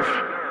deserve.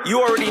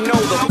 You already know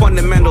the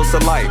fundamentals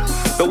of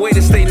life. The way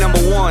to stay number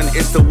one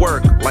is to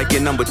work like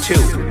you're number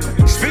two.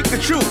 Speak the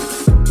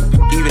truth,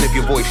 even if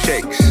your voice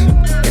shakes.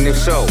 And if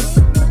so,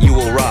 you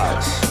will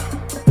rise.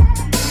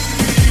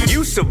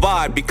 You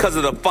survive because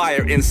of the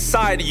fire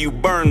inside of you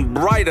burn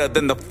brighter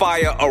than the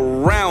fire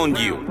around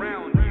you.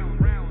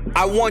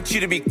 I want you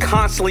to be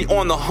constantly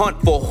on the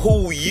hunt for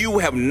who you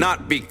have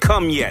not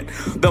become yet.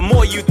 The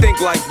more you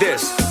think like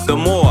this, the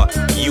more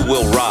you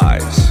will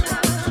rise.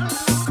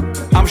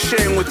 I'm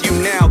sharing with you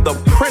now the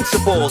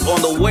principles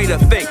on the way to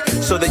think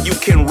so that you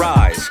can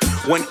rise.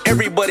 When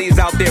everybody's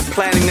out there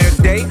planning their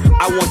day,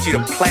 I want you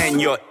to plan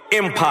your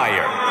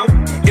empire.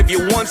 If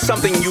you want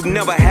something you've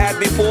never had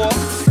before,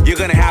 you're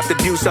gonna have to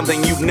do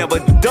something you've never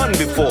done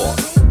before.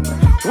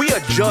 We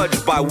are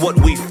judged by what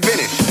we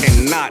finish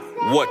and not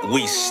what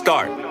we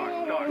start.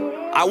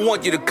 I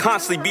want you to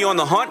constantly be on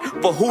the hunt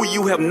for who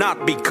you have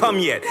not become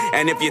yet.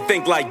 And if you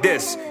think like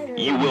this,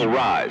 you will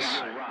rise.